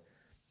go,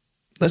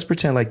 let's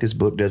pretend like this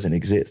book doesn't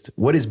exist.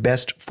 What is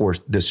best for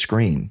the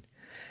screen?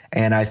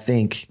 And I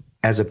think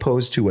as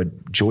opposed to a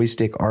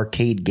joystick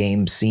arcade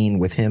game scene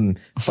with him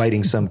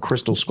fighting some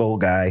Crystal Skull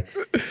guy,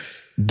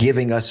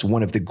 giving us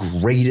one of the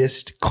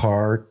greatest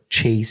car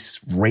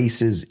chase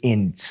races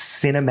in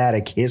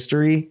cinematic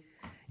history.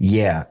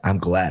 Yeah, I'm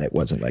glad it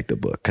wasn't like the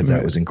book because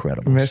that was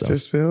incredible. Mr.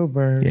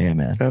 Spielberg. Yeah,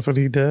 man. That's what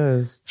he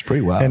does. It's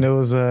pretty wild. And it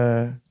was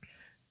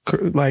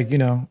like,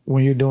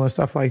 when you're doing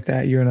stuff like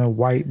that, you're in a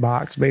white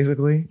box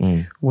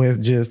basically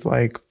with just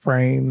like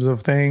frames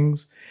of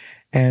things.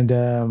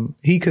 And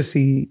he could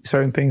see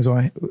certain things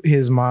on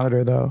his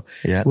monitor though.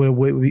 Yeah. So you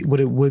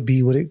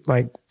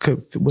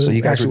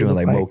guys were doing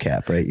like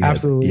mocap, right?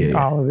 Absolutely.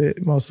 All of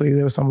it. Mostly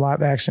there was some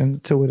live action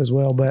to it as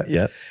well. But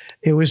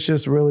it was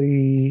just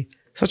really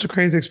such a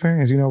crazy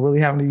experience, really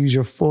having to use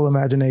your full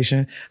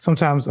imagination.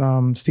 Sometimes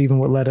Steven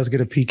would let us get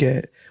a peek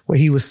at what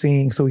he was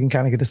seeing so we can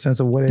kind of get a sense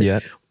of what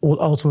it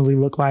will ultimately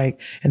look like.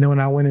 And then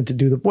when I went in to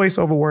do the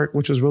voiceover work,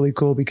 which was really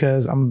cool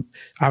because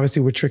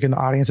we're tricking the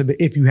audience a bit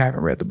if you haven't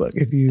read the book.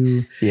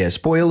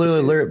 Spoiler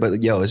alert,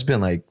 but yo, it's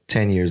been like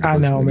 10 years. I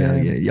know,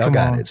 man. Y'all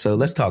got it. So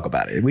let's talk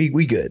about it.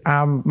 We good.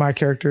 My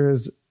character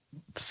is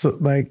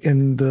like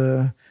in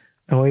the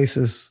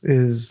Oasis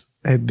is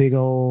a big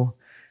old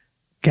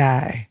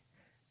guy.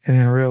 And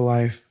in real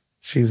life,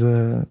 she's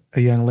a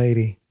young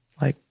lady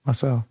like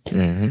myself.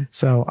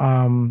 So,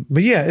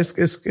 but yeah,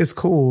 it's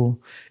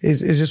cool. It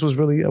just was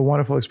really a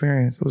wonderful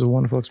experience. It was a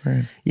wonderful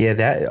experience. Yeah,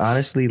 that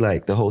honestly,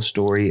 like the whole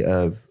story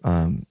of,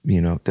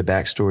 the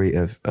backstory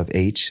of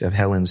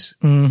Helen's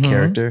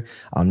character,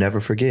 I'll never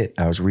forget.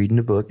 I was reading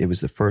the book. It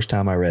was the first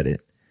time I read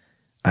it.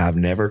 I've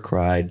never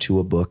cried to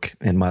a book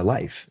in my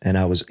life. And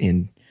I was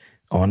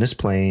on this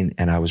plane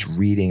and I was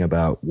reading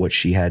about what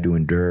she had to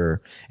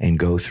endure and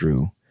go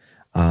through.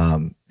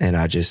 And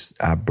I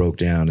broke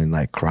down and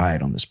like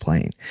cried on this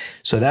plane.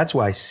 So that's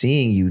why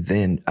seeing you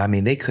then, I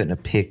mean, they couldn't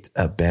have picked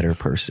a better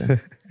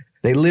person.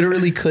 They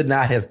literally could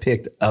not have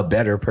picked a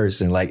better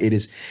person. Like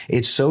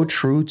it's so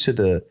true to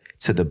the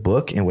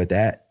book and what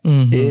that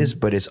is,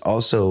 but it's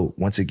also,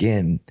 once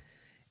again,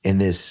 in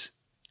this,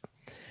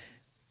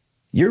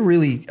 you're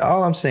really,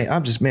 all I'm saying,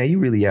 you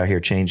really out here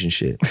changing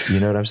shit. You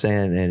know what I'm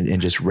saying?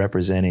 And just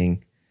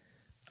representing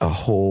a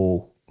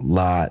whole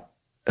lot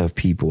of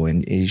people,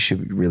 and you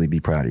should really be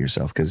proud of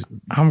yourself because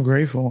I'm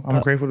grateful.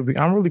 I'm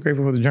really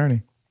grateful for the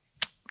journey.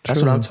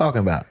 That's what I'm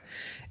talking about.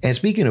 And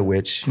speaking of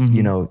which,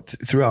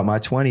 throughout my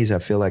 20s, I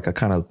feel like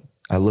I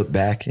look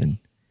back and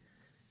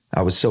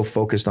I was so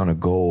focused on a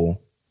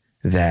goal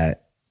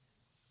that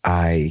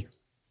I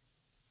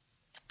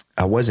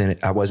wasn't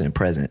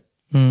present,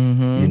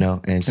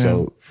 and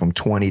so from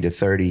 20 to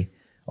 30,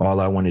 all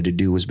I wanted to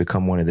do was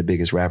become one of the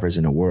biggest rappers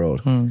in the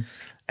world.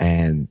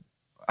 And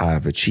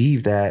I've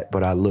achieved that,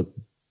 but I look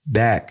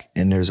back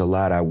and there's a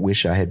lot I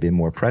wish I had been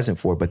more present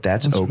for, but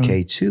that's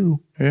okay too.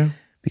 Yeah.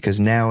 Because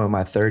now in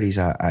my 30s,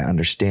 I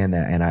understand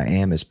that and I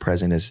am as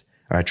present as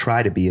or I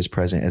try to be as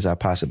present as I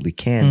possibly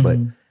can. But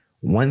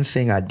one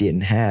thing I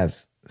didn't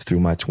have through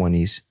my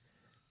 20s,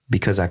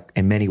 because I,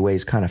 in many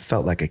ways, kind of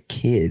felt like a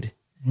kid,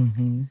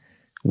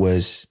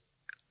 was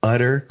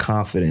utter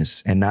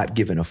confidence and not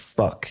giving a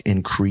fuck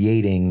and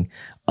creating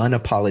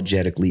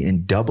unapologetically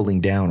and doubling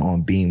down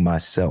on being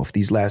myself.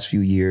 These last few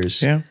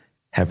years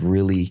have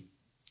really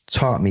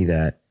taught me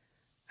that.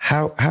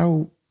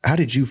 How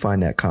did you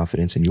find that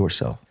confidence in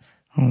yourself?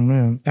 Oh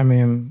man, I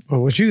mean,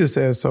 well, what you just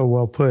said is so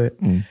well put.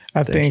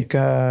 I think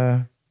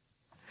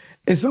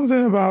it's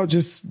something about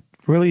just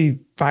really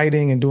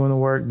fighting and doing the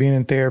work, being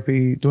in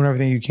therapy, doing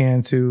everything you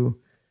can to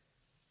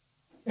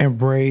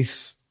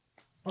embrace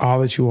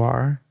all that you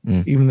are,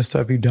 even the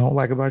stuff you don't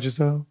like about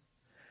yourself.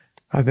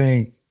 I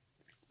think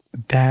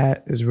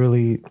that is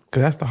really,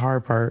 because that's the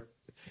hard part.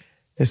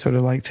 It's sort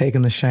of like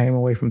taking the shame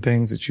away from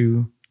things that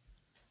you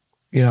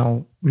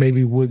know,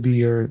 maybe would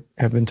be or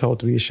have been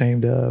told to be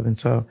ashamed of. And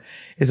so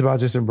it's about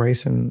just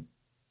embracing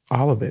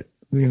all of it,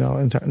 you know,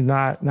 and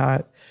not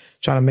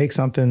trying to make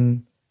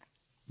something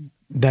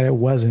that it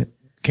wasn't.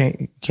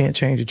 Can't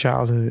change your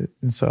childhood.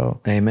 And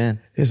so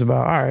Amen. It's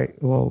about, all right,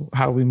 well,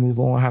 how do we move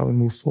on? How do we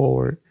move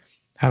forward?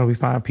 How do we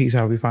find peace?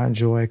 How do we find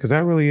joy? Because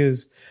that really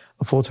is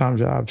a full-time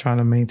job, trying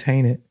to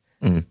maintain it.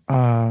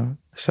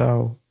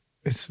 So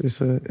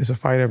it's a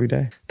fight every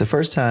day. The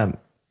first time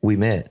we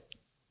met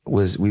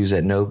we was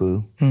at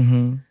Nobu,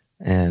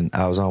 and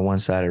I was on one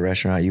side of the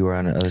restaurant. You were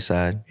on the other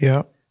side.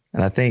 Yeah.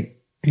 And I think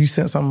you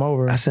sent something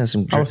over. I sent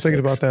some drinks. I was thinking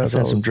about that. I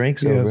sent some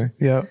drinks over.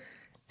 Yeah.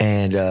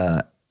 And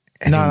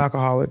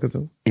non-alcoholic.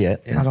 Yeah.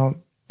 I don't.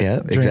 Yeah,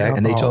 drink exactly. alcohol.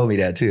 And they told me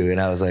that too. And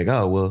I was like,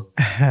 oh, well,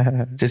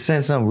 just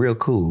send something real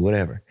cool,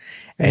 whatever.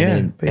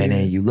 And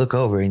then you look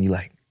over and you're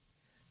like,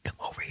 come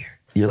over here.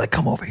 You're like,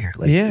 come over here.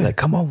 Like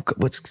come on,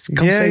 come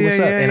say what's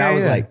up. And I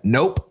was like,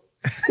 nope.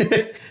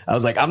 I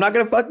was like, I'm not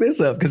going to fuck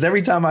this up. Because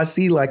every time I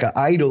see like an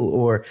idol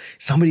or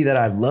somebody that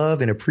I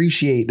love and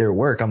appreciate their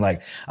work, I'm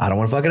like, I don't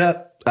want to fuck it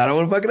up. I don't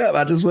want to fuck it up.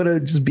 I just want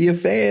to just be a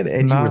fan.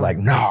 And you were like,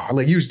 nah.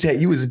 Like you was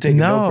taking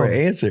no for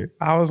an answer.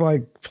 I was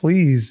like,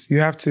 please, you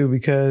have to,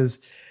 because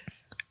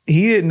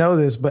he didn't know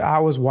this, but I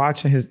was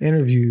watching his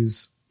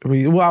interviews.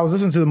 Well, I was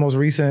listening to the most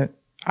recent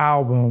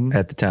album.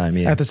 At the time,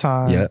 yeah. At the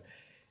time.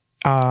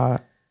 Yeah.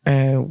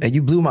 And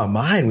you blew my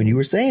mind when you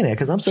were saying that,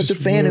 because I'm such a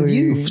fan of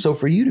you. So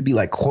for you to be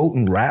like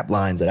quoting rap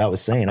lines that I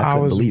was saying, I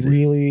couldn't believe it. I was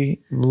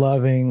really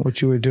loving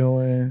what you were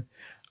doing.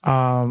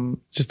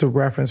 Just the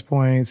reference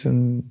points,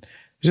 and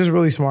just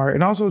really smart.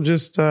 And also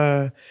just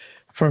for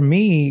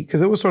me,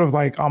 because it was sort of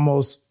like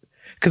almost,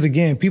 because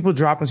again, people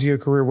drop into your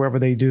career wherever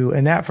they do.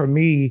 And that for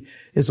me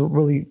is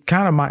really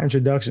kind of my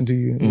introduction to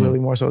you, really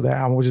more so that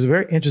album, which is a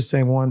very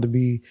interesting one to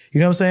be, you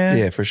know what I'm saying?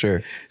 Yeah, for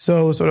sure.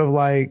 So it was sort of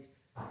like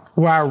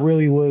where I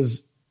really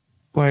was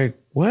like,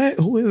 what?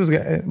 Who is this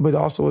guy? But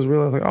also was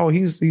realizing, oh,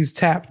 he's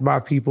tapped by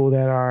people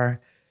that are,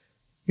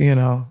 you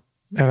know,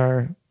 that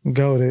are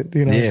goated.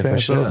 You know what I'm saying?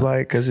 For sure. So it's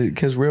like,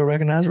 because real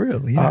recognize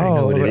real. You already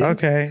know what it is.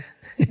 Okay.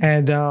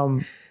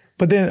 And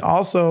but then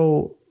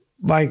also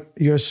like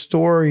your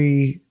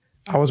story,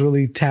 I was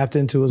really tapped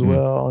into as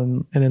well,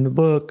 and in the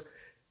book.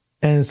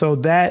 And so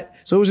it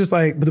was just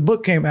like, but the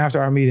book came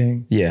after our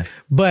meeting. Yeah.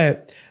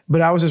 But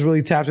I was just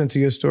really tapped into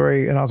your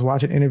story, and I was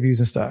watching interviews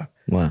and stuff.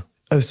 Wow.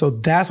 So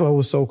that's what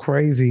was so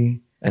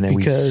crazy. And then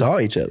we saw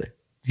each other.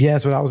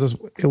 Yes, but I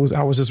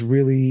was just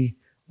really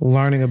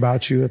learning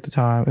about you at the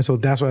time. And so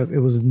that's why it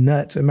was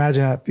nuts.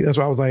 Imagine that's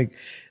why I was like,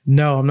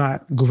 no, I'm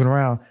not goofing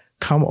around.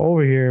 Come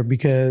over here,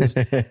 because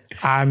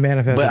I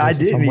manifested. But I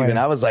didn't even. Way.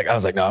 I was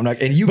like, no, I'm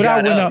not. And you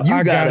got up.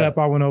 I got up.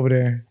 I went over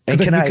there.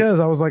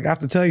 Because I was like, I have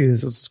to tell you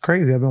this. This is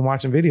crazy. I've been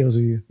watching videos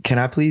of you. Can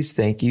I please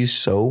thank you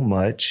so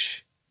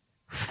much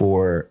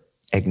for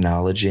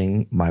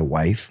acknowledging my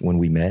wife when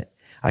we met?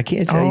 I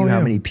can't tell you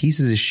how many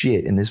pieces of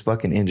shit in this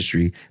fucking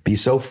industry be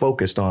so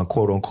focused on,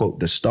 quote unquote,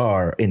 the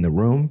star in the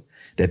room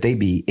that they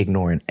be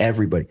ignoring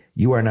everybody.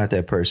 You are not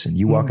that person.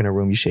 You walk in a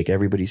room, you shake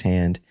everybody's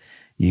hand,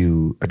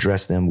 you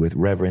address them with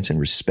reverence and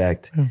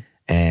respect.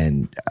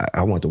 And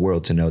I want the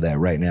world to know that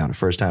right now. The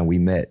first time we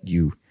met,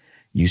 you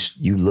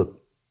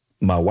look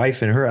my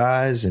wife in her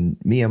eyes and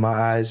me in my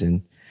eyes,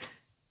 and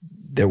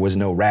there was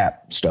no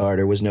rap star.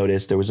 There was no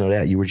this, there was no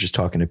that. You were just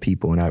talking to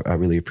people, and I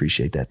really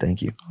appreciate that.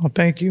 Thank you. Oh,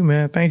 thank you,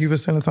 man. Thank you for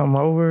sending something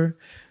over.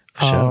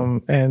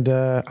 Sure. And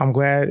I'm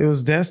glad it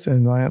was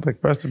destined,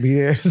 like for us to be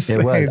there.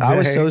 It was. I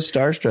was so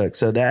starstruck.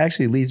 So that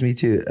actually leads me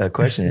to a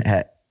question.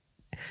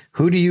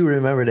 Who do you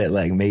remember that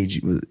like made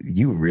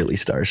you really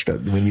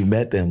starstruck when you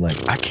met them?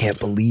 Like, I can't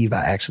believe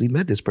I actually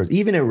met this person.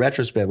 Even in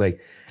retrospect, like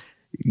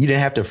you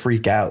didn't have to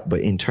freak out,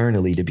 but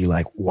internally to be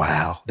like,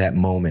 wow, that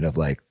moment of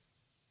like,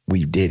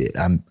 we did it.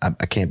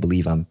 I can't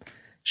believe I'm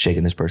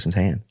shaking this person's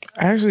hand.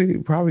 Actually,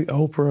 probably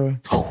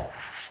Oprah.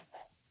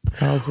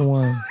 That was the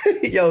one.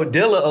 Yo,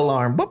 Dilla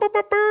alarm.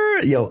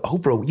 Yo,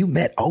 Oprah, you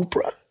met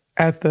Oprah?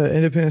 At the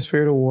Independent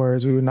Spirit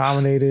Awards, we were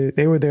nominated.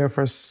 They were there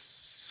for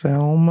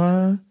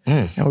Selma,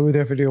 and we were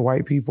there for Dear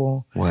White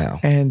People. Wow.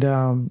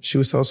 And she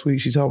was so sweet.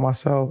 She told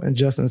myself and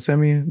Justin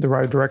Simeon, the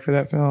writer-director of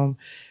that film,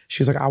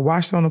 she was like, I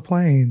watched it on the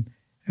plane.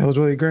 It was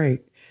really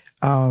great.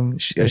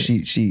 She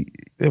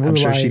we I'm were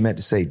sure she like- meant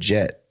to say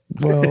jet.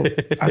 Well,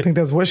 I think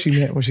that's what she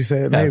meant when she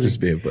said it, I'm maybe. just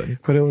being funny.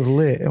 But it was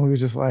lit. And we were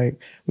just like,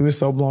 we were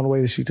so blown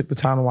away that she took the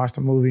time to watch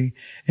the movie.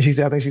 And she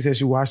said, I think she said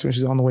she watched it when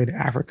she was on the way to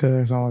Africa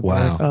or something like Wow.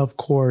 that. Like, of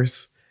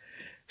course.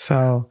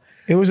 So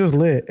it was just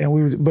lit. And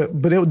we were,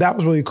 that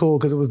was really cool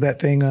because it was that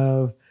thing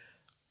of,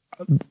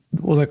 it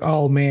was like,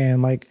 oh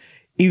man, like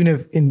even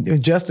if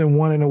Justin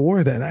won an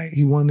award that night,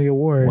 he won the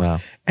award. Wow.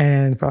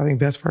 And for, I think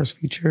best first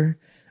feature.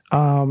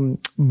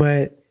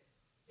 But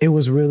it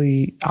was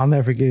really, I'll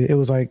never forget it. It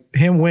was like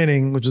him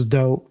winning, which was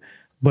dope,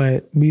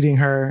 but meeting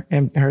her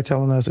and her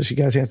telling us that she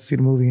got a chance to see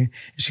the movie and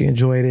she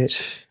enjoyed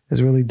it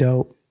is really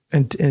dope.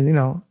 And you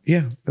know,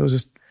 yeah, it was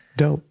just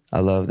dope.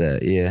 I love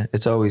that. Yeah.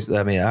 It's always,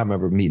 I mean, I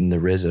remember meeting the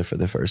RZA for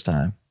the first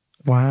time.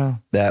 Wow.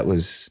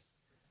 That's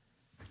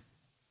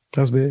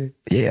big.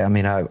 yeah. I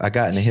mean, I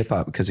got into hip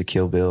hop because of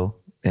Kill Bill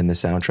and the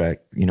soundtrack,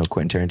 you know,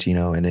 Quentin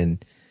Tarantino. And then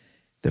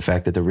the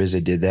fact that the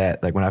RZA did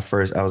that, like when I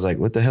was like,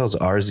 what the hell is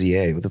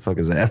RZA? What the fuck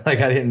is that? Like,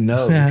 I didn't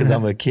know because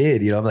I'm a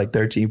kid, you know, I'm like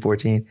 13,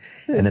 14.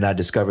 And then I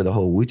discovered the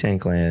whole Wu-Tang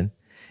Clan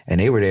and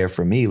they were there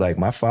for me. Like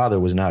my father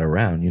was not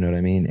around, you know what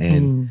I mean?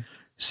 And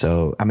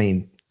so, I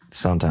mean,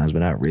 sometimes, but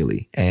not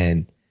really.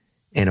 And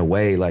in a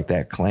way, like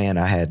that clan,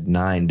 I had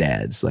 9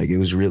 dads. Like it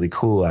was really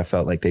cool. I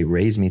felt like they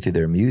raised me through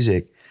their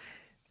music.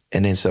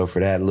 And then so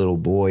for that little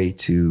boy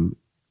to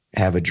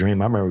have a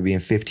dream, I remember being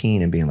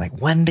 15 and being like,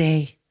 one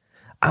day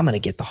I'm going to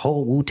get the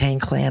whole Wu-Tang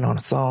Clan on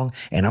a song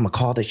and I'm going to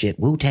call this shit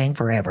Wu-Tang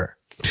Forever.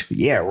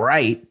 Yeah,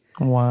 right.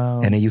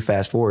 Wow. And then you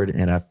fast forward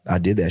and I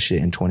did that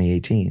shit in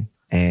 2018.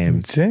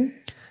 And See?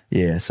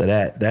 yeah, so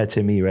that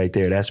to me right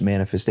there, that's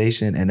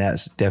manifestation. And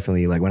that's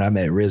definitely like when I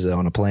met RZA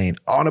on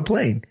a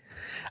plane,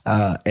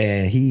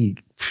 and he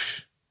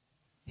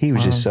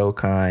was just so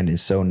kind and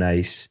so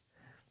nice.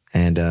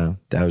 And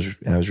that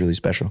was really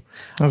special.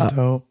 That's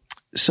dope.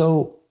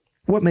 So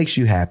what makes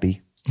you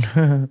happy?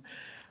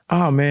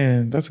 Oh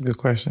man, that's a good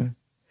question.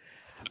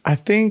 I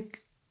think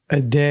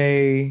a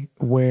day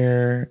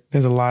where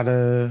there's a lot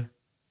of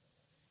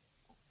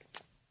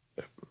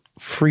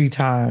free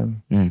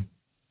time,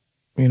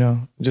 you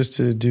know, just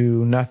to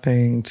do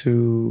nothing,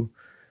 to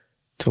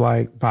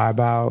like vibe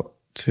out,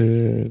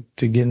 to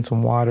get in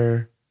some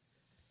water,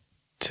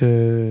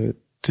 to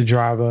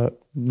drive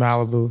up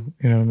Malibu,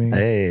 you know what I mean?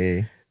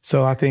 Hey,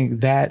 So I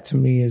think that to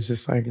me is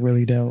just like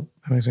really dope.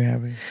 That makes me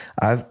happy.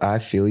 I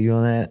feel you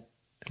on that.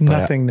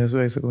 Nothingness,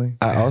 basically.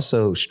 I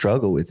also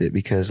struggle with it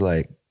because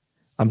like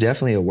I'm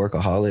definitely a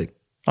workaholic,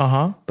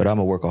 but I'm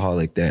a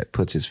workaholic that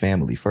puts his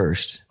family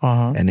first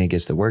and then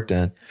gets the work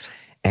done.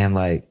 And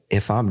like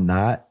if I'm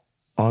not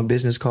on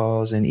business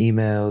calls and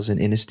emails and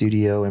in the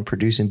studio and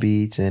producing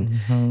beats and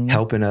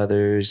helping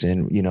others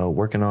and, you know,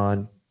 working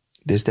on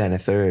this, that, and the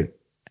third,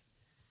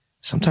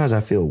 sometimes I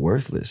feel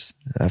worthless.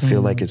 I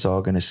feel like it's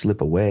all going to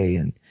slip away.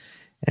 And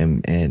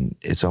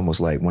it's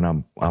almost like when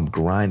I'm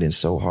grinding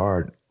so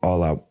hard,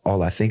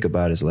 all I think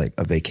about is like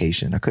a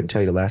vacation. I couldn't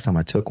tell you the last time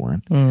I took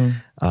one.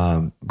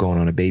 Going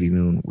on a baby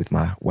moon with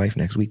my wife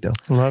next week though.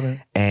 Love it.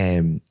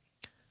 And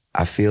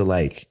I feel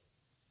like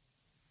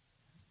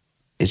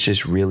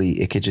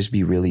it could just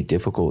be really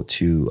difficult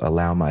to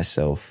allow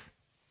myself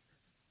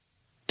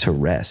to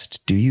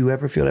rest. Do you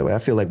ever feel that way? I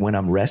feel like when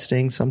I'm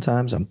resting,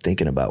 sometimes I'm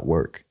thinking about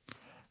work.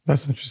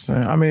 That's interesting.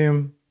 I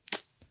mean,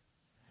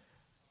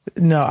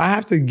 no, I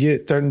have to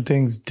get certain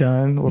things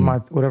done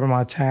with whatever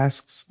my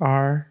tasks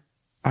are.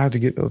 I have to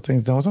get those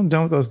things done. Once I'm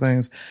done with those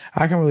things,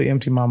 I can really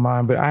empty my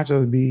mind, but I have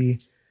to be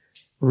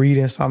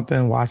reading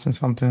something, watching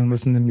something,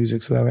 listening to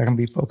music so that way I can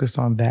be focused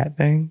on that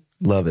thing.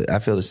 Love it. I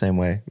feel the same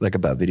way, like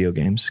about video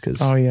games.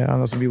 Cause Oh yeah, I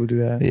know some people do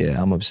that.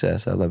 yeah, I'm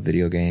obsessed. I love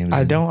video games. I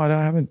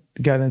haven't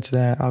gotten into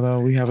that, although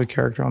we have a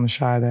character on the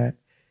Shy that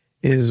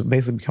is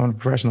basically becoming a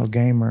professional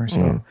gamer.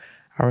 So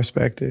I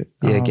respect it.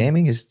 Yeah,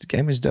 gaming is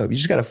dope. You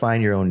just got to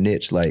find your own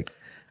niche. Like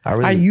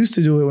I used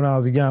to do it when I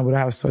was young, but I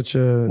have such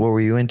a... What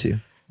were you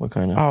into? What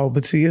kind of? Oh,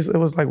 but see, it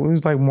was like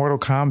Mortal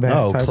Kombat.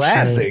 Oh, type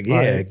classic. shit.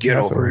 Yeah, Like, get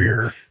over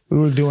here. We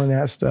were doing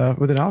that stuff.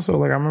 But then also,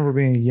 like, I remember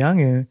being young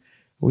and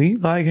we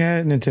like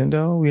had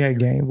Nintendo. We had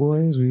Game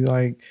Boys. We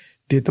like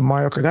did the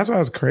Mario Kart. That's why it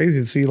was crazy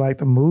to see like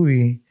the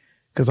movie.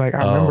 Cause like I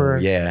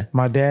remember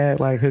my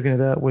dad like hooking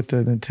it up with the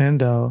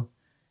Nintendo,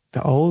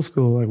 the old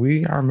school.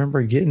 Like I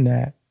remember getting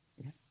that.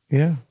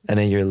 Yeah. And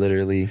then you're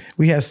literally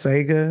We had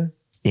Sega.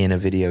 in a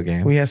video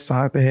game. We had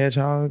Sonic the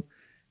Hedgehog.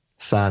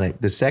 Sonic.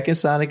 The second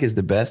Sonic is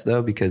the best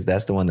though, because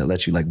that's the one that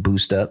lets you like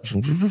boost up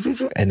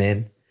and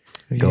then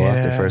go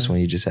off. The first one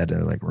you just had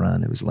to like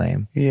run. It was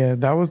lame. Yeah,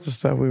 that was the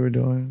stuff we were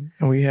doing.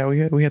 And we had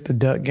the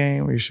duck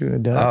game where you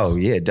shoot ducks. Oh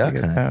yeah, Duck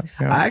Hunt.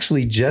 Yeah. I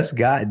actually just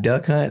got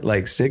Duck Hunt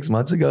like 6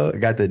 months ago. I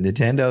got the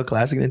Nintendo,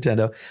 classic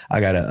Nintendo. I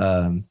got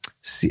a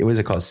what is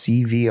it called?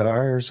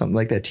 CVR or something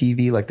like that,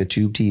 TV, like the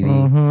tube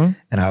TV.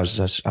 And I was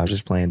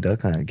just playing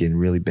Duck Hunt, getting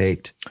really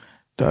baked.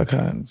 Duck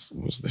Hunt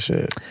was the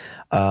shit.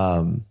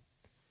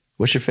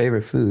 What's your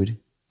favorite food?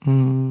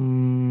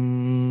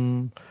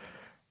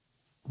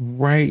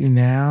 Right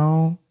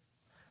now,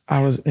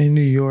 I was in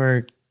New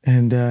York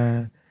and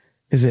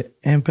is it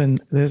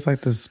there's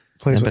like this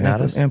place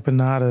Empanadas? with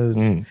empanadas.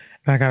 Mm.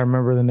 And I gotta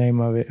remember the name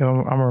of it.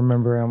 I'm gonna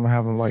remember it. I'm gonna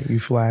have them like you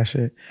flash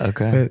it.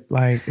 Okay. But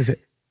like, is it?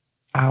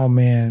 Oh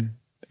man,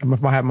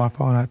 if I had my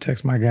phone, I'd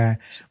text my guy.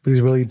 These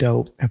really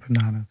dope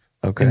empanadas.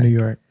 Okay. In New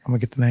York. I'm gonna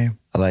get the name.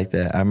 I like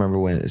that. I remember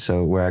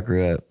where I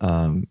grew up,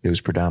 it was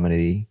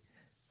predominantly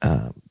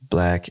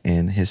Black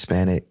and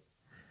Hispanic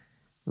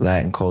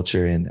Latin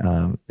culture. And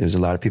there was a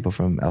lot of people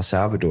from El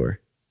Salvador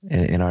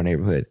in our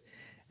neighborhood.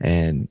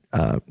 And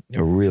a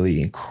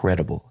really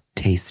incredible,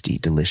 tasty,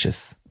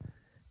 delicious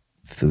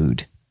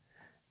food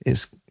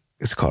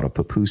it's called a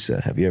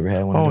pupusa. Have you ever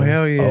had one of those?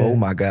 Hell yeah. Oh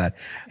my God.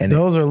 And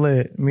those are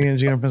lit. Me and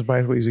Gina Prince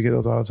Bice, we used to get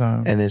those all the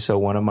time. And then so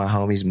one of my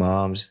homies'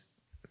 moms,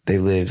 they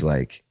lived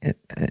like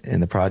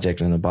in the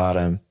project on the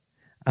bottom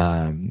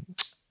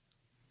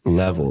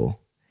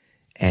level,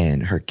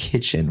 and her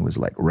kitchen was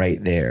like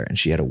right there, and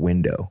she had a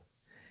window,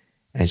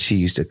 and she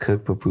used to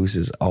cook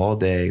pupusas all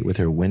day with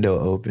her window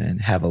open,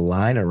 have a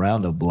line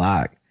around the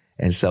block,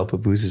 and sell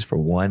pupusas for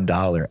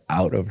 $1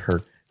 out of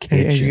her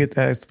kitchen. And you get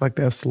that, it's like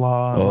that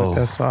slaw, like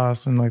that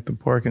sauce, and like the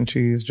pork and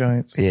cheese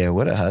joints. Yeah,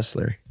 what a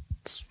hustler.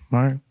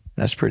 Smart.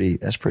 That's pretty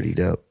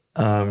dope.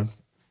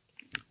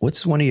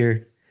 What's one of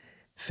your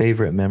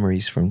favorite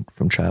memories from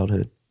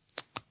childhood?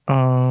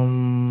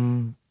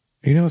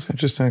 It's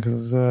interesting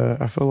because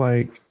I feel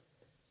like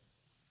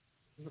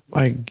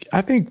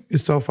I think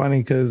it's so funny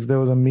because there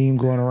was a meme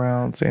going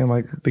around saying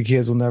like the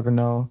kids will never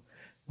know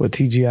what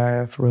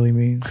TGIF really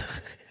means.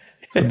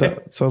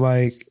 So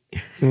like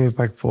it was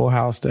like Full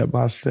House, Step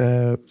by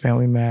Step,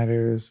 Family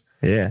Matters.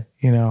 Yeah.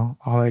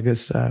 All that good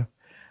stuff.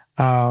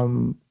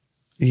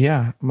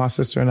 Yeah, my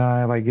sister and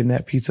I like getting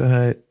that Pizza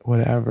Hut,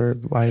 whatever,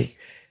 like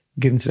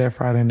getting to that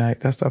Friday night.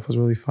 That stuff was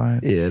really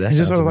fun. Yeah, that's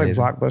just sort of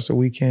amazing. like Blockbuster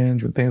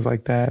weekends and things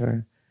like that,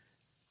 or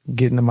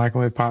getting the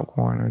microwave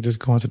popcorn, or just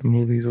going to the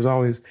movies. It was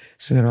always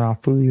centered around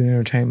food and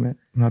entertainment.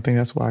 And I think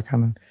that's why I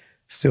kind of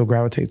still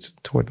gravitate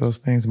toward those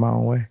things my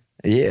own way.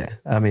 Yeah,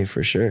 I mean,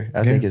 for sure.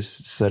 I think it's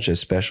such a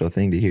special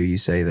thing to hear you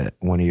say that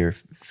one of your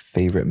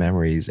favorite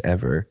memories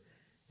ever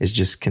is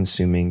just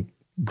consuming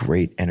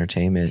great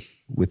entertainment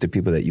with the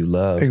people that you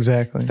love.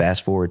 Exactly.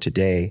 Fast forward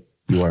today,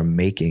 you are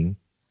making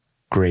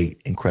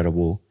great,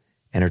 incredible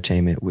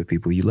entertainment with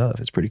people you love.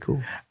 It's pretty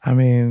cool. I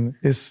mean,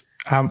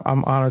 I'm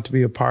honored to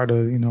be a part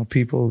of,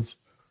 people's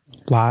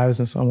lives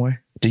in some way.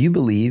 Do you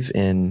believe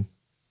in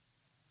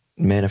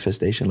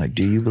manifestation? Like,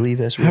 do you believe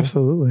that's real?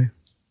 Absolutely.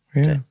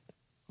 Yeah,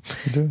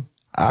 I do.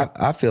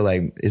 I feel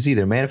like it's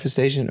either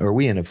manifestation or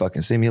we in a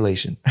fucking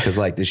simulation. Because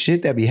like the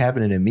shit that be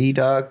happening to me,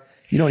 dog,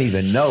 you don't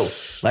even know.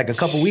 Like a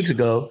couple weeks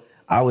ago,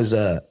 I was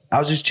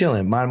just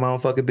chilling, minding my own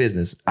fucking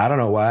business. I don't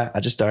know why.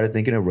 I just started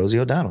thinking of Rosie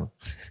O'Donnell.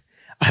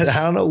 I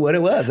don't know what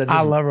it was.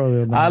 I love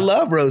Rosie O'Donnell. I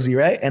love Rosie,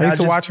 right? And I used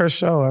to watch her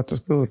show after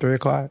school at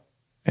 3:00,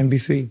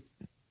 NBC.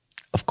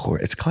 Of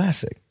course, it's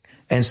classic.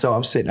 And so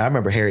I'm sitting. I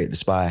remember Harriet the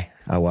Spy.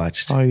 I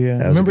watched. Oh yeah,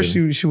 remember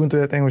she went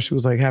through that thing where she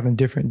was like having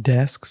different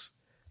desks.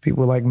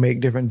 People would like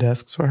make different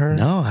desks for her.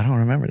 No, I don't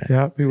remember that.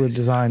 Yeah, people would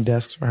design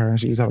desks for her, and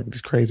she used to have like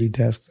these crazy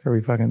desks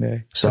every fucking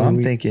day. So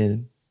I'm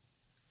thinking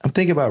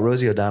about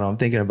Rosie O'Donnell. I'm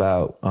thinking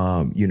about,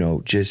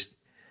 just,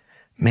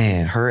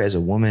 man, her as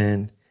a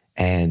woman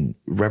and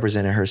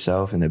representing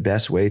herself in the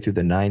best way through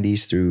the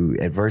 90s, through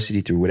adversity,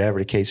 through whatever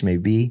the case may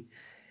be.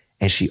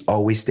 And she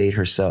always stayed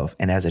herself.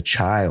 And as a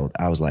child,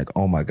 I was like,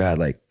 oh my God,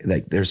 like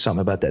there's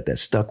something about that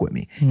stuck with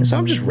me. Mm-hmm. And so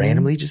I'm just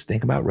randomly just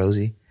thinking about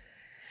Rosie.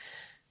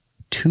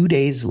 2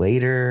 days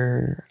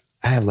later,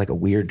 I have like a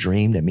weird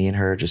dream that me and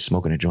her are just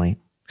smoking a joint.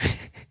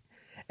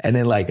 And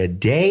then like a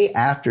day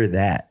after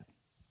that,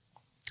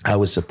 I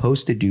was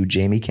supposed to do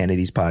Jamie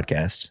Kennedy's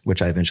podcast,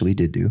 which I eventually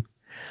did do,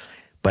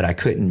 but I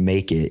couldn't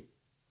make it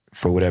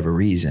for whatever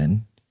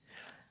reason.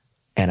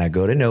 And I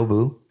go to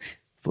Nobu.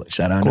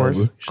 Shout out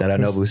Nobu. Shout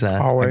out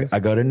Nobu-san. Always. I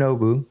go to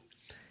Nobu.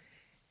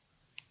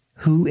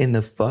 Who in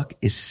the fuck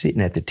is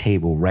sitting at the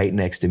table right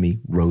next to me?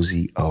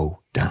 Rosie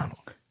O'Donnell.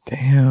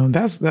 Damn,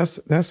 that's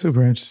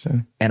super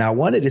interesting. And I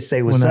wanted to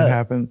say what's up. When that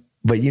happened.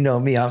 But you know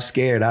me, I'm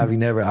scared. So I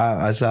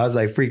was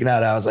like freaking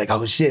out. I was like,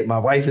 oh shit, my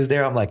wife is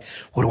there. I'm like,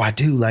 what do I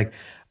do? I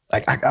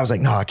was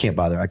like, no, I can't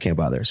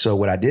bother. So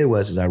what I did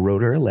was I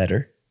wrote her a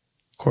letter.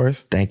 Of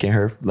course. Thanking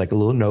her, like a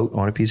little note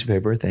on a piece of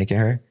paper, thanking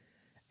her.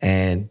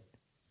 And,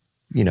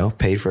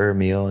 paid for her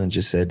meal and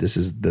just said, this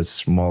is the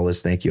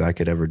smallest thank you I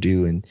could ever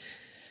do. And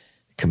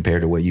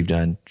compared to what you've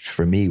done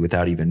for me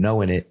without even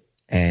knowing it.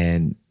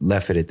 And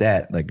left it at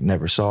that. Like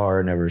never saw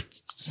her, never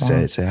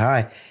said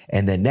hi.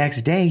 And the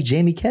next day,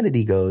 Jamie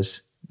Kennedy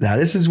goes, now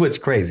this is what's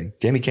crazy.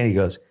 Jamie Kennedy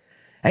goes,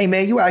 hey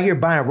man, you out here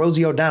buying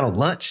Rosie O'Donnell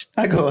lunch?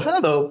 I go,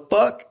 how the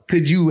fuck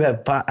could you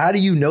how do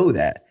you know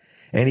that?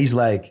 And he's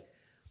like,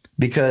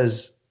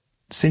 because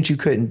since you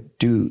couldn't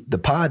do the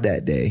pod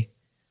that day,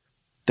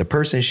 the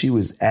person she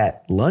was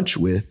at lunch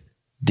with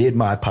did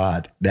my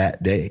pod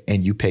that day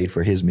and you paid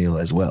for his meal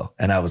as well.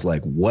 And I was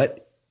like, what?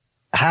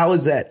 How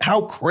is that?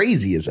 How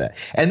crazy is that?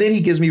 And then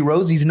he gives me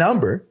Rosie's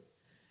number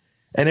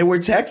and then we're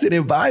texting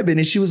and vibing.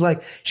 And she's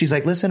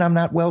like, listen, I'm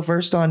not well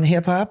versed on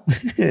hip hop.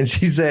 And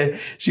she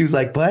was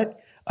like, but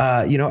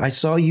I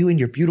saw you and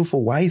your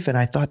beautiful wife and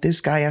I thought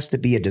this guy has to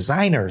be a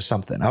designer or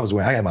something. I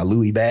got my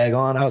Louis bag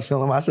on. I was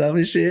feeling myself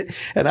and shit.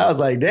 And I was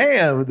like,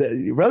 damn,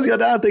 Rosie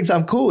O'Donnell thinks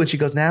I'm cool. And she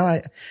goes, now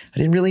I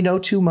didn't really know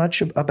too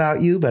much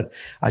about you, but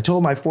I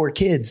told my 4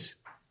 kids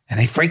and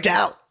they freaked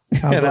out.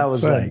 And I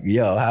was like,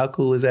 yo, how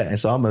cool is that? And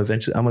so I'm going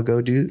to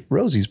go do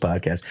Rosie's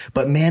podcast.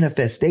 But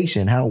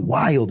manifestation, how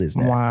wild is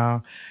that?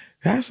 Wow.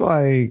 That's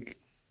like,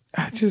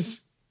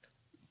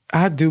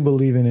 I do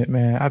believe in it,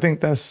 man. I think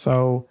that's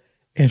so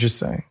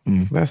interesting.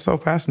 That's so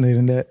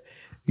fascinating that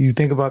you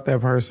think about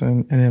that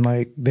person and then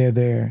like they're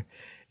there.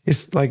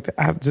 It's like,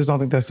 I just don't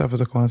think that stuff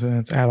is a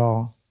coincidence at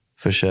all.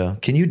 For sure.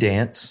 Can you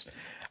dance?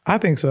 I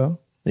think so.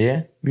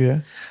 Yeah?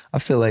 Yeah. I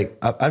feel like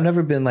I've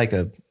never been like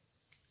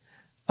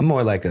I'm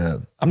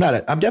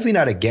definitely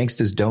not a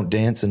gangsters don't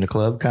dance in the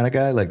club kind of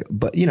guy. Like,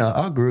 but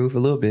I'll groove a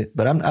little bit,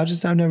 but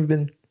I've never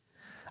been,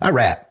 I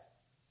rap.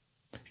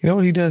 You know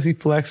what he does? He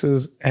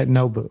flexes at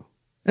Nobu.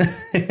 There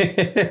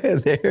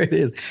it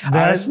is.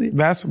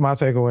 That's my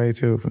takeaway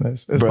too from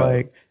this. It's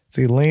like,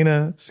 see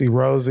Lena, see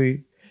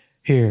Rosie,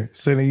 here,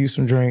 sending you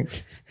some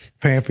drinks,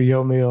 paying for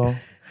your meal.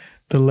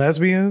 The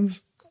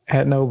lesbians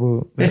at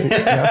Nobu.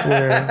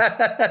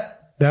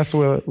 That's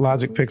where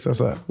Logic picks us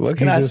up. What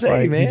can I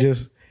say, man?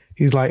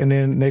 He's like, and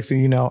then next thing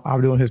you know,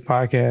 I'm doing his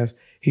podcast.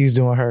 He's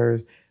doing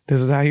hers.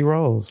 This is how he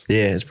rolls.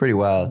 Yeah, it's pretty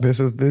wild. These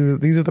are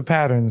the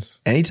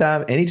patterns.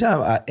 Anytime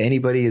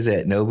anybody is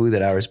at Nobu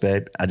that I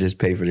respect, I just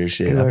pay for their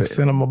shit. Like,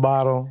 send them a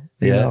bottle.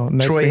 Yeah.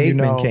 Troy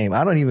Aikman came.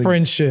 I don't even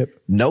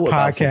friendship know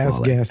about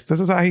podcast guest.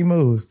 This is how he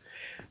moves.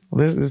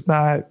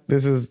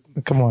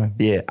 Come on.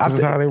 Yeah. This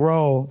is how they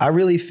roll. I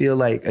really feel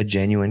like a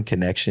genuine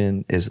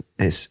connection is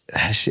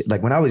shit.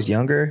 Like when I was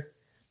younger,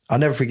 I'll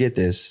never forget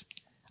this.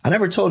 I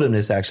never told him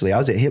this actually. I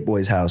was at Hit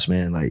Boy's house,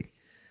 man. Like,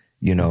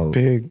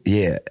 big.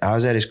 Yeah. I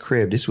was at his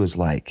crib. This was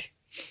like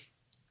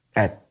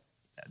at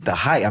the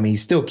height. I mean,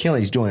 he's still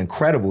killing. He's doing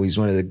incredible. He's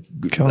one of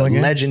the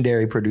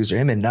legendary producer.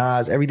 Him and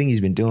Nas, everything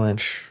he's been doing,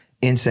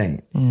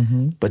 insane.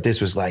 Mm-hmm. But this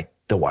was like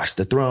the Watch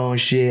the Throne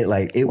shit.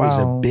 Like it was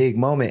a big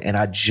moment. And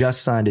I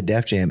just signed to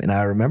Def Jam. And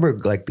I remember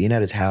like being at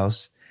his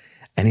house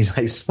and he's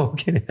like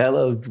smoking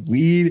hella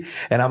weed.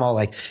 And I'm all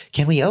like,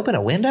 can we open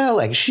a window?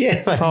 Like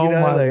shit. Like, my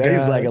God. He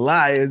was like a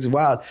lie. It was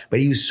wild. But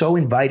he was so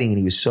inviting and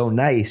he was so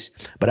nice.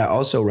 But I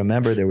also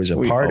remember there was a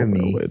part of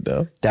me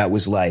that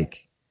was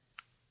like,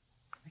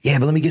 yeah,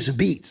 but let me get some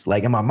beats.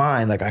 Like in my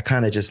mind, like I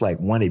kind of just like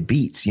wanted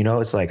beats,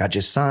 It's like I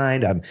just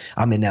signed.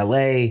 I'm in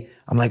LA.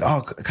 I'm like,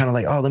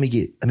 let me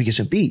get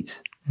some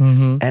beats.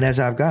 Mm-hmm. And as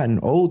I've gotten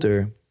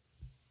older,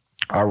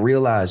 I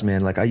realized,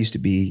 man, like I'd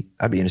be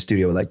in the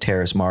studio with like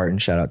Terrace Martin,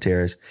 shout out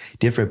Terrace,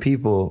 different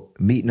people,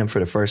 meeting them for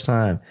the first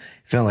time,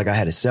 feeling like I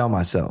had to sell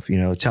myself,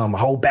 tell them my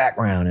whole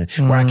background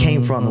and where I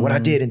came from and what I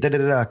did and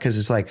da-da-da-da. Cause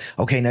it's like,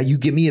 okay, now you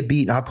give me a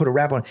beat and I put a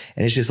rap on.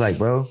 And it's just like,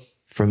 bro,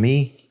 for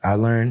me, I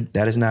learned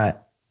that is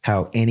not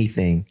how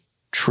anything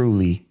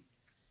truly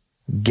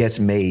gets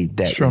made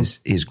that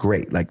is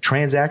great. Like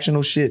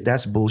transactional shit,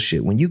 that's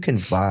bullshit. When you can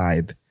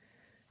vibe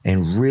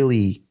and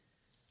really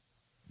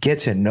get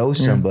to know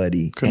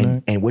somebody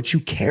and what you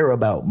care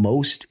about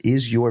most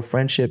is your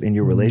friendship and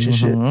your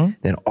relationship,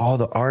 then all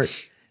the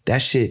art, that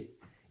shit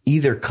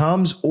either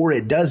comes or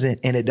it doesn't,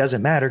 and it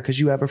doesn't matter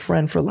because you have a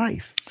friend for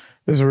life.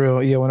 It's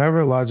real. Yeah,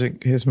 whenever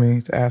Logic hits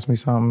me to ask me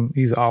something,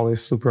 he's always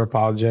super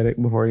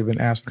apologetic before he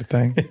even asks for the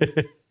thing.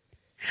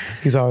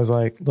 He's always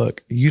like,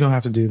 look, you don't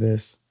have to do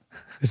this.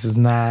 This is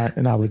not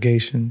an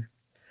obligation.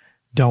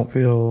 Don't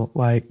feel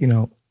like,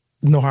 no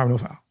harm, no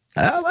foul.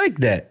 I like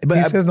that. But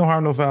he says no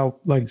harm, no foul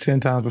like 10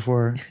 times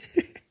before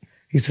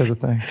he says a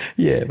thing.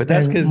 Yeah, but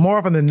that's because more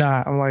often than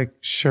not, I'm like,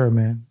 sure,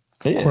 man.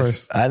 Of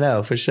course. I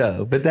know, for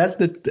sure. But that's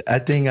I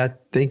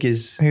think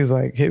is... He's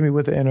like, hit me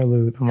with the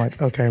interlude. I'm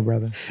like, okay,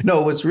 brother.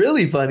 No, what's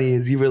really funny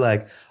is you were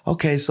like,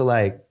 okay, so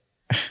like,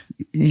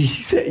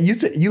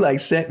 you like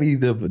sent me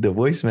the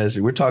voice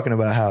message. We're talking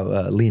about how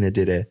Lena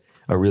did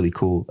a really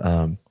cool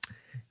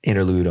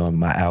interlude on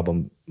my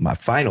album, my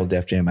final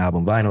Def Jam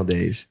album, Vinyl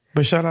Days.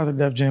 But shout out to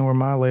Def Jam where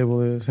my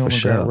label is, Hillman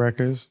Grant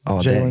Records,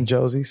 Jalen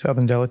Josie,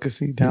 Southern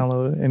Delicacy.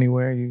 Download it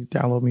anywhere you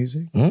download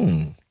music.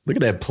 Look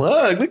at that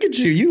plug. Look at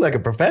you. You like a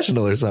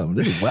professional or something.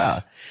 This is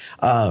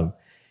wow.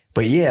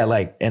 But yeah,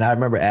 like, and I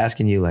remember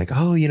asking you like,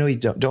 oh, you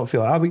don't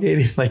feel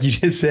obligated, like you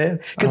just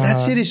said. Because that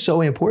shit is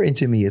so important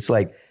to me. It's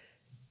like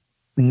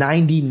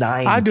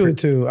 99. I do it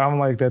too. I'm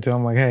like that too.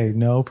 I'm like, hey,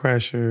 no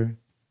pressure.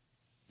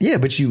 Yeah,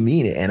 but you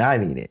mean it and I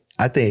mean it.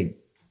 I think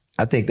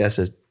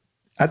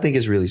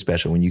it's really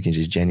special when you can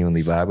just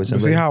genuinely vibe with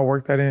somebody. See how I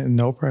work that in?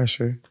 No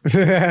pressure.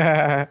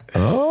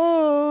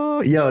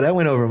 Oh, yo, that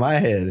went over my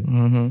head.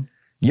 Mm-hmm.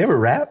 You ever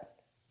rap?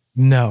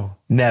 No.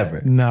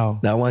 Never? No.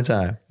 Not one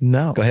time?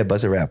 No. Go ahead,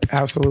 bust a rap.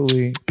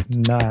 Absolutely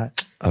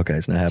not. Okay,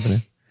 it's not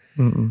happening?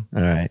 Mm-mm.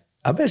 All right.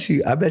 I bet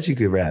you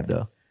could rap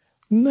though.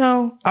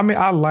 No. I mean,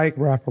 I like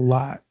rap a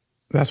lot.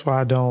 That's why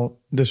I don't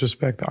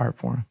disrespect the art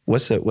form.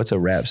 What's a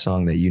rap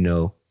song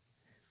that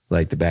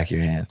like the back of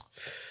your hand?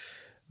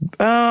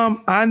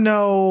 I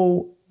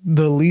know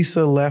the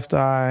Lisa Left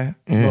Eye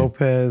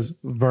Lopez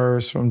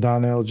verse from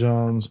Donnell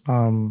Jones.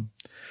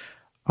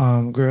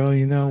 Girl,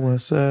 you know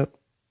what's up.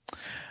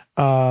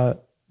 I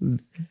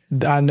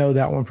know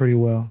that one pretty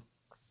well.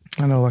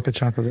 I know like a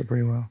chunk of it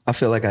pretty well. I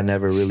feel like I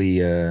never really,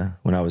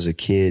 when I was a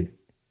kid,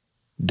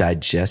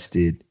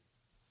 digested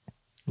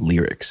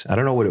lyrics. I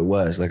don't know what it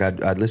was. Like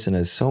I'd listen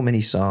to so many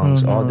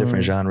songs, all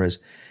different genres,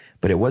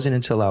 but it wasn't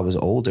until I was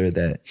older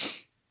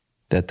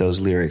that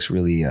those lyrics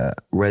really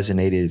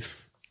resonated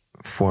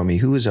for me.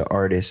 Who is an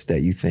artist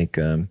that you think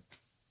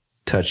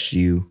touched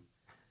you,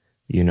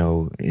 you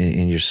know,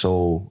 in your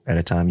soul at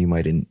a time you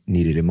might have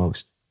needed it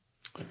most?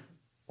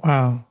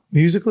 Wow.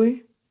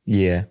 Musically?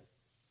 Yeah.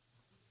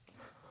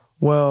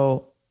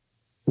 Well,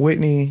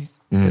 Whitney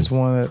is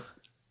one that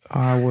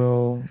I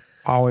will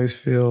always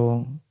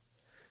feel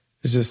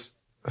is just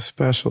a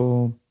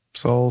special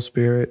soul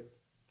spirit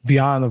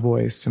beyond the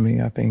voice to me.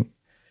 I think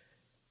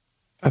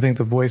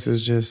the voice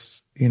is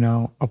just, you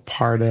know, a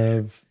part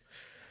of,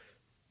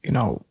 you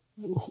know,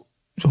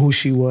 who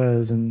she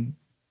was, and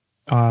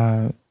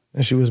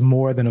she was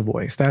more than a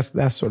voice.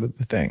 That's sort of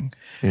the thing.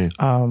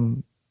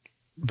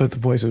 But the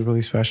voice is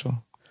really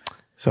special.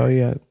 So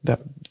yeah,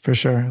 that for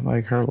sure.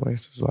 Like her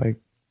voice is like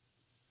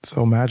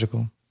so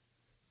magical.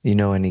 You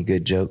know any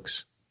good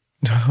jokes?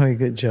 Any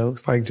good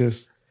jokes? Like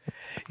just,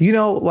 you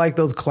know, like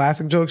those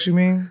classic jokes you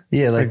mean?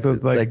 Yeah, like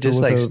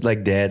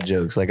dad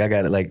jokes. Like I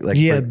got it. Like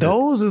yeah,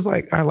 those is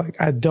like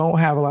I don't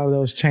have a lot of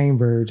those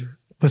chambered,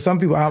 but some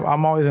people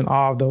I'm always in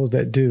awe of those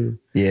that do.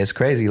 Yeah, it's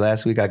crazy.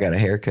 Last week I got a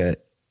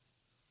haircut,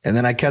 and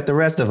then I cut the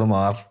rest of them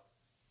off.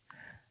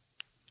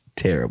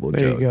 Terrible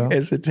there joke. You go.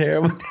 It's a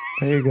terrible.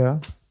 There you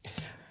go.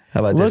 How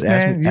about Look, this?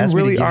 Man, you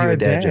really are a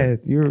dad. Joke.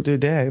 You're a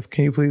dad.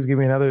 Can you please give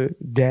me another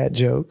dad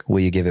joke?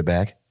 Will you give it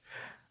back?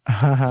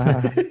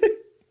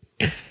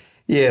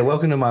 Yeah,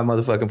 welcome to my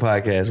motherfucking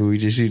podcast where we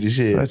just shoot the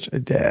shit. Such a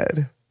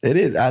dad. It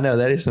is. I know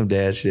that is some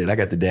dad shit. I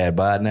got the dad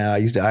bod now.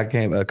 I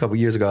came a couple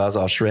years ago. I was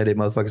all shredded.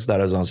 Motherfuckers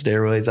thought I was on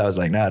steroids. I was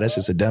like, nah, that's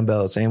just a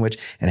dumbbell sandwich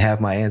and half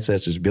my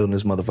ancestors building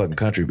this motherfucking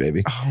country,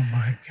 baby. Oh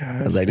my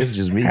God. I was like, this is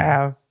just me.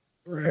 Half,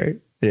 right?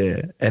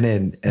 Yeah, and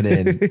then,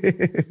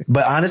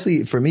 but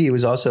honestly, for me, it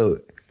was also,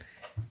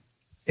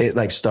 it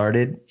like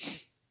started,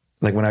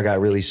 like when I got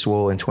really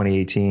swole in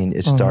 2018,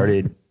 it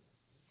started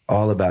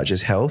all about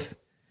just health.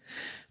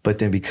 But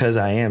then because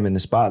I am in the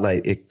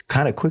spotlight, it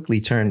kind of quickly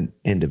turned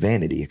into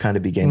vanity. It kind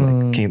of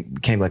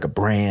became like a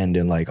brand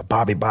and like a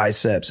Bobby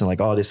biceps and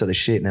like all this other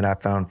shit. And then I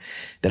found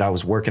that I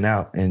was working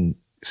out and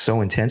so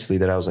intensely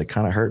that I was like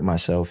kind of hurting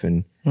myself.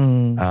 And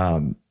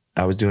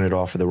I was doing it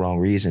all for the wrong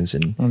reasons.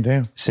 And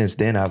since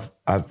then,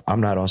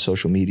 I'm not on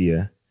social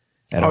media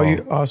at all.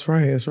 That's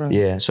right. That's right.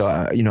 Yeah.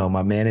 So, you know,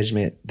 my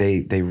management,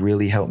 they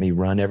really help me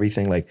run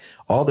everything. Like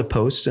all the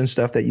posts and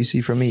stuff that you see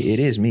from me, it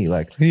is me.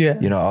 Like, you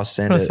know, I'll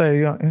send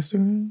you on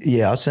Instagram?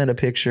 Yeah, I'll send a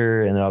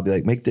picture and then I'll be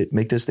like, make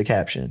this the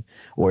caption.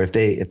 Or if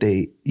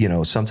they, you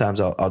know, sometimes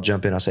I'll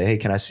jump in, I'll say, hey,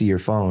 can I see your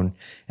phone?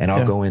 And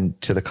I'll go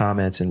into the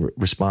comments and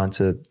respond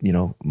to, you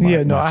know, my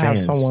I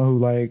fans. have someone who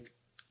like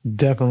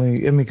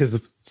definitely, I mean,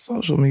 because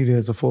social media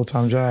is a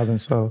full-time job.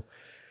 And so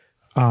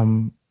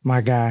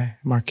my guy,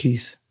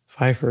 Marquise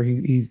Pfeiffer,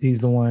 he's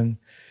the one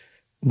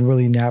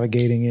really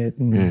navigating it.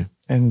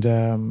 And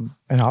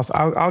also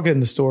I'll get in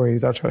the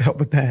stories. I'll try to help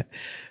with that.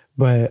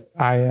 But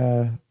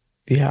I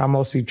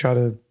mostly try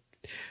to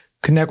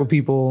connect with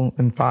people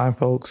and find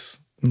folks,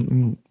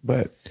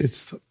 but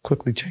it's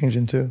quickly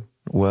changing too.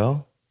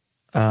 Well,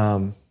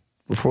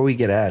 before we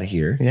get out of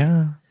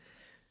here,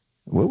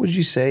 what would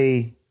you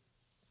say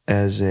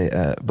as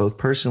a both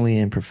personally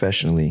and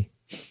professionally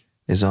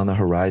is on the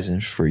horizon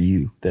for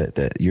you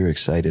that you're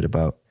excited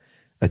about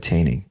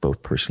attaining,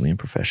 both personally and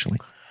professionally?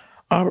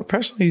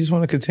 Professionally, you just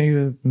want to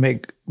continue to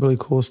make really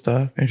cool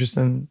stuff,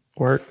 interesting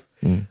work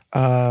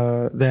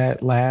that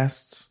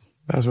lasts.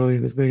 That's really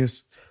the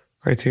biggest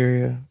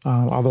criteria.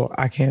 Although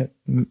I can't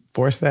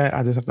force that,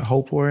 I just have to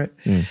hope for it.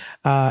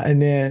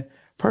 And then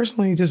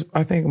personally, just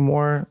I think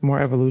more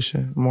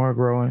evolution, more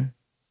growing.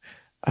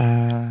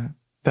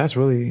 That's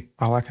really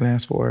all I can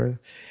ask for,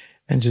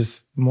 and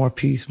just more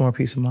peace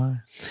of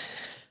mind.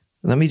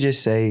 Let me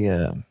just say,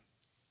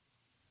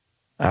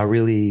 I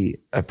really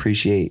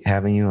appreciate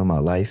having you in my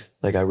life.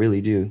 Like I really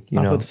do, you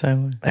know. I feel the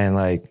same way. And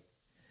like,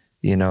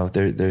 you know,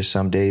 there's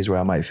some days where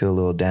I might feel a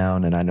little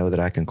down, and I know that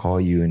I can call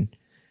you and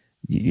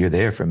you're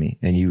there for me,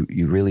 and you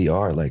really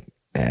are. Like,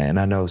 and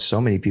I know so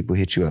many people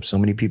hit you up, so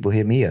many people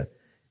hit me up,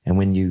 and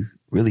when you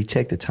really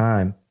take the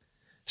time,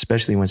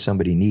 especially when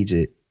somebody needs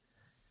it,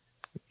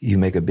 you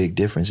make a big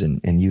difference,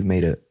 and you've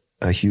made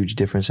a huge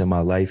difference in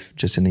my life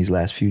just in these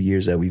last few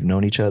years that we've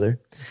known each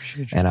other.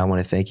 And I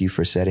want to thank you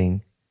for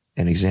setting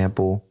an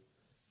example,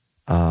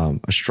 a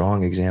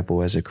strong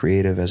example as a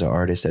creative, as an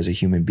artist, as a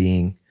human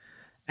being.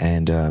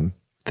 And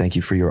thank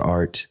you for your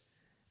art.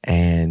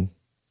 And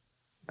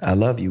I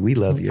love you. We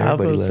love you.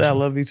 Everybody loves you. I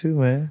love you too,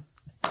 man.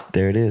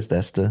 There it is.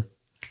 That's the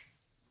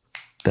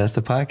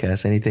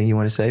podcast. Anything you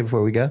want to say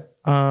before we go?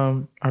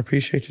 I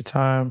appreciate your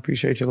time.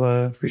 Appreciate your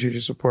love. Appreciate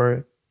your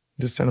support.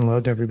 Just sending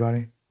love to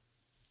everybody.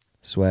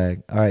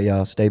 Swag. All right,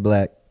 y'all. Stay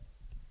black.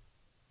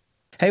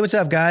 Hey, what's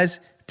up, guys?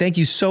 Thank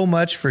you so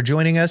much for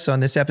joining us on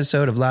this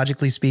episode of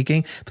Logically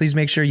Speaking. Please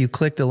make sure you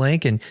click the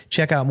link and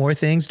check out more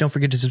things. Don't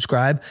forget to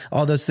subscribe,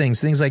 all those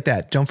things like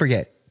that. Don't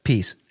forget.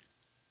 Peace.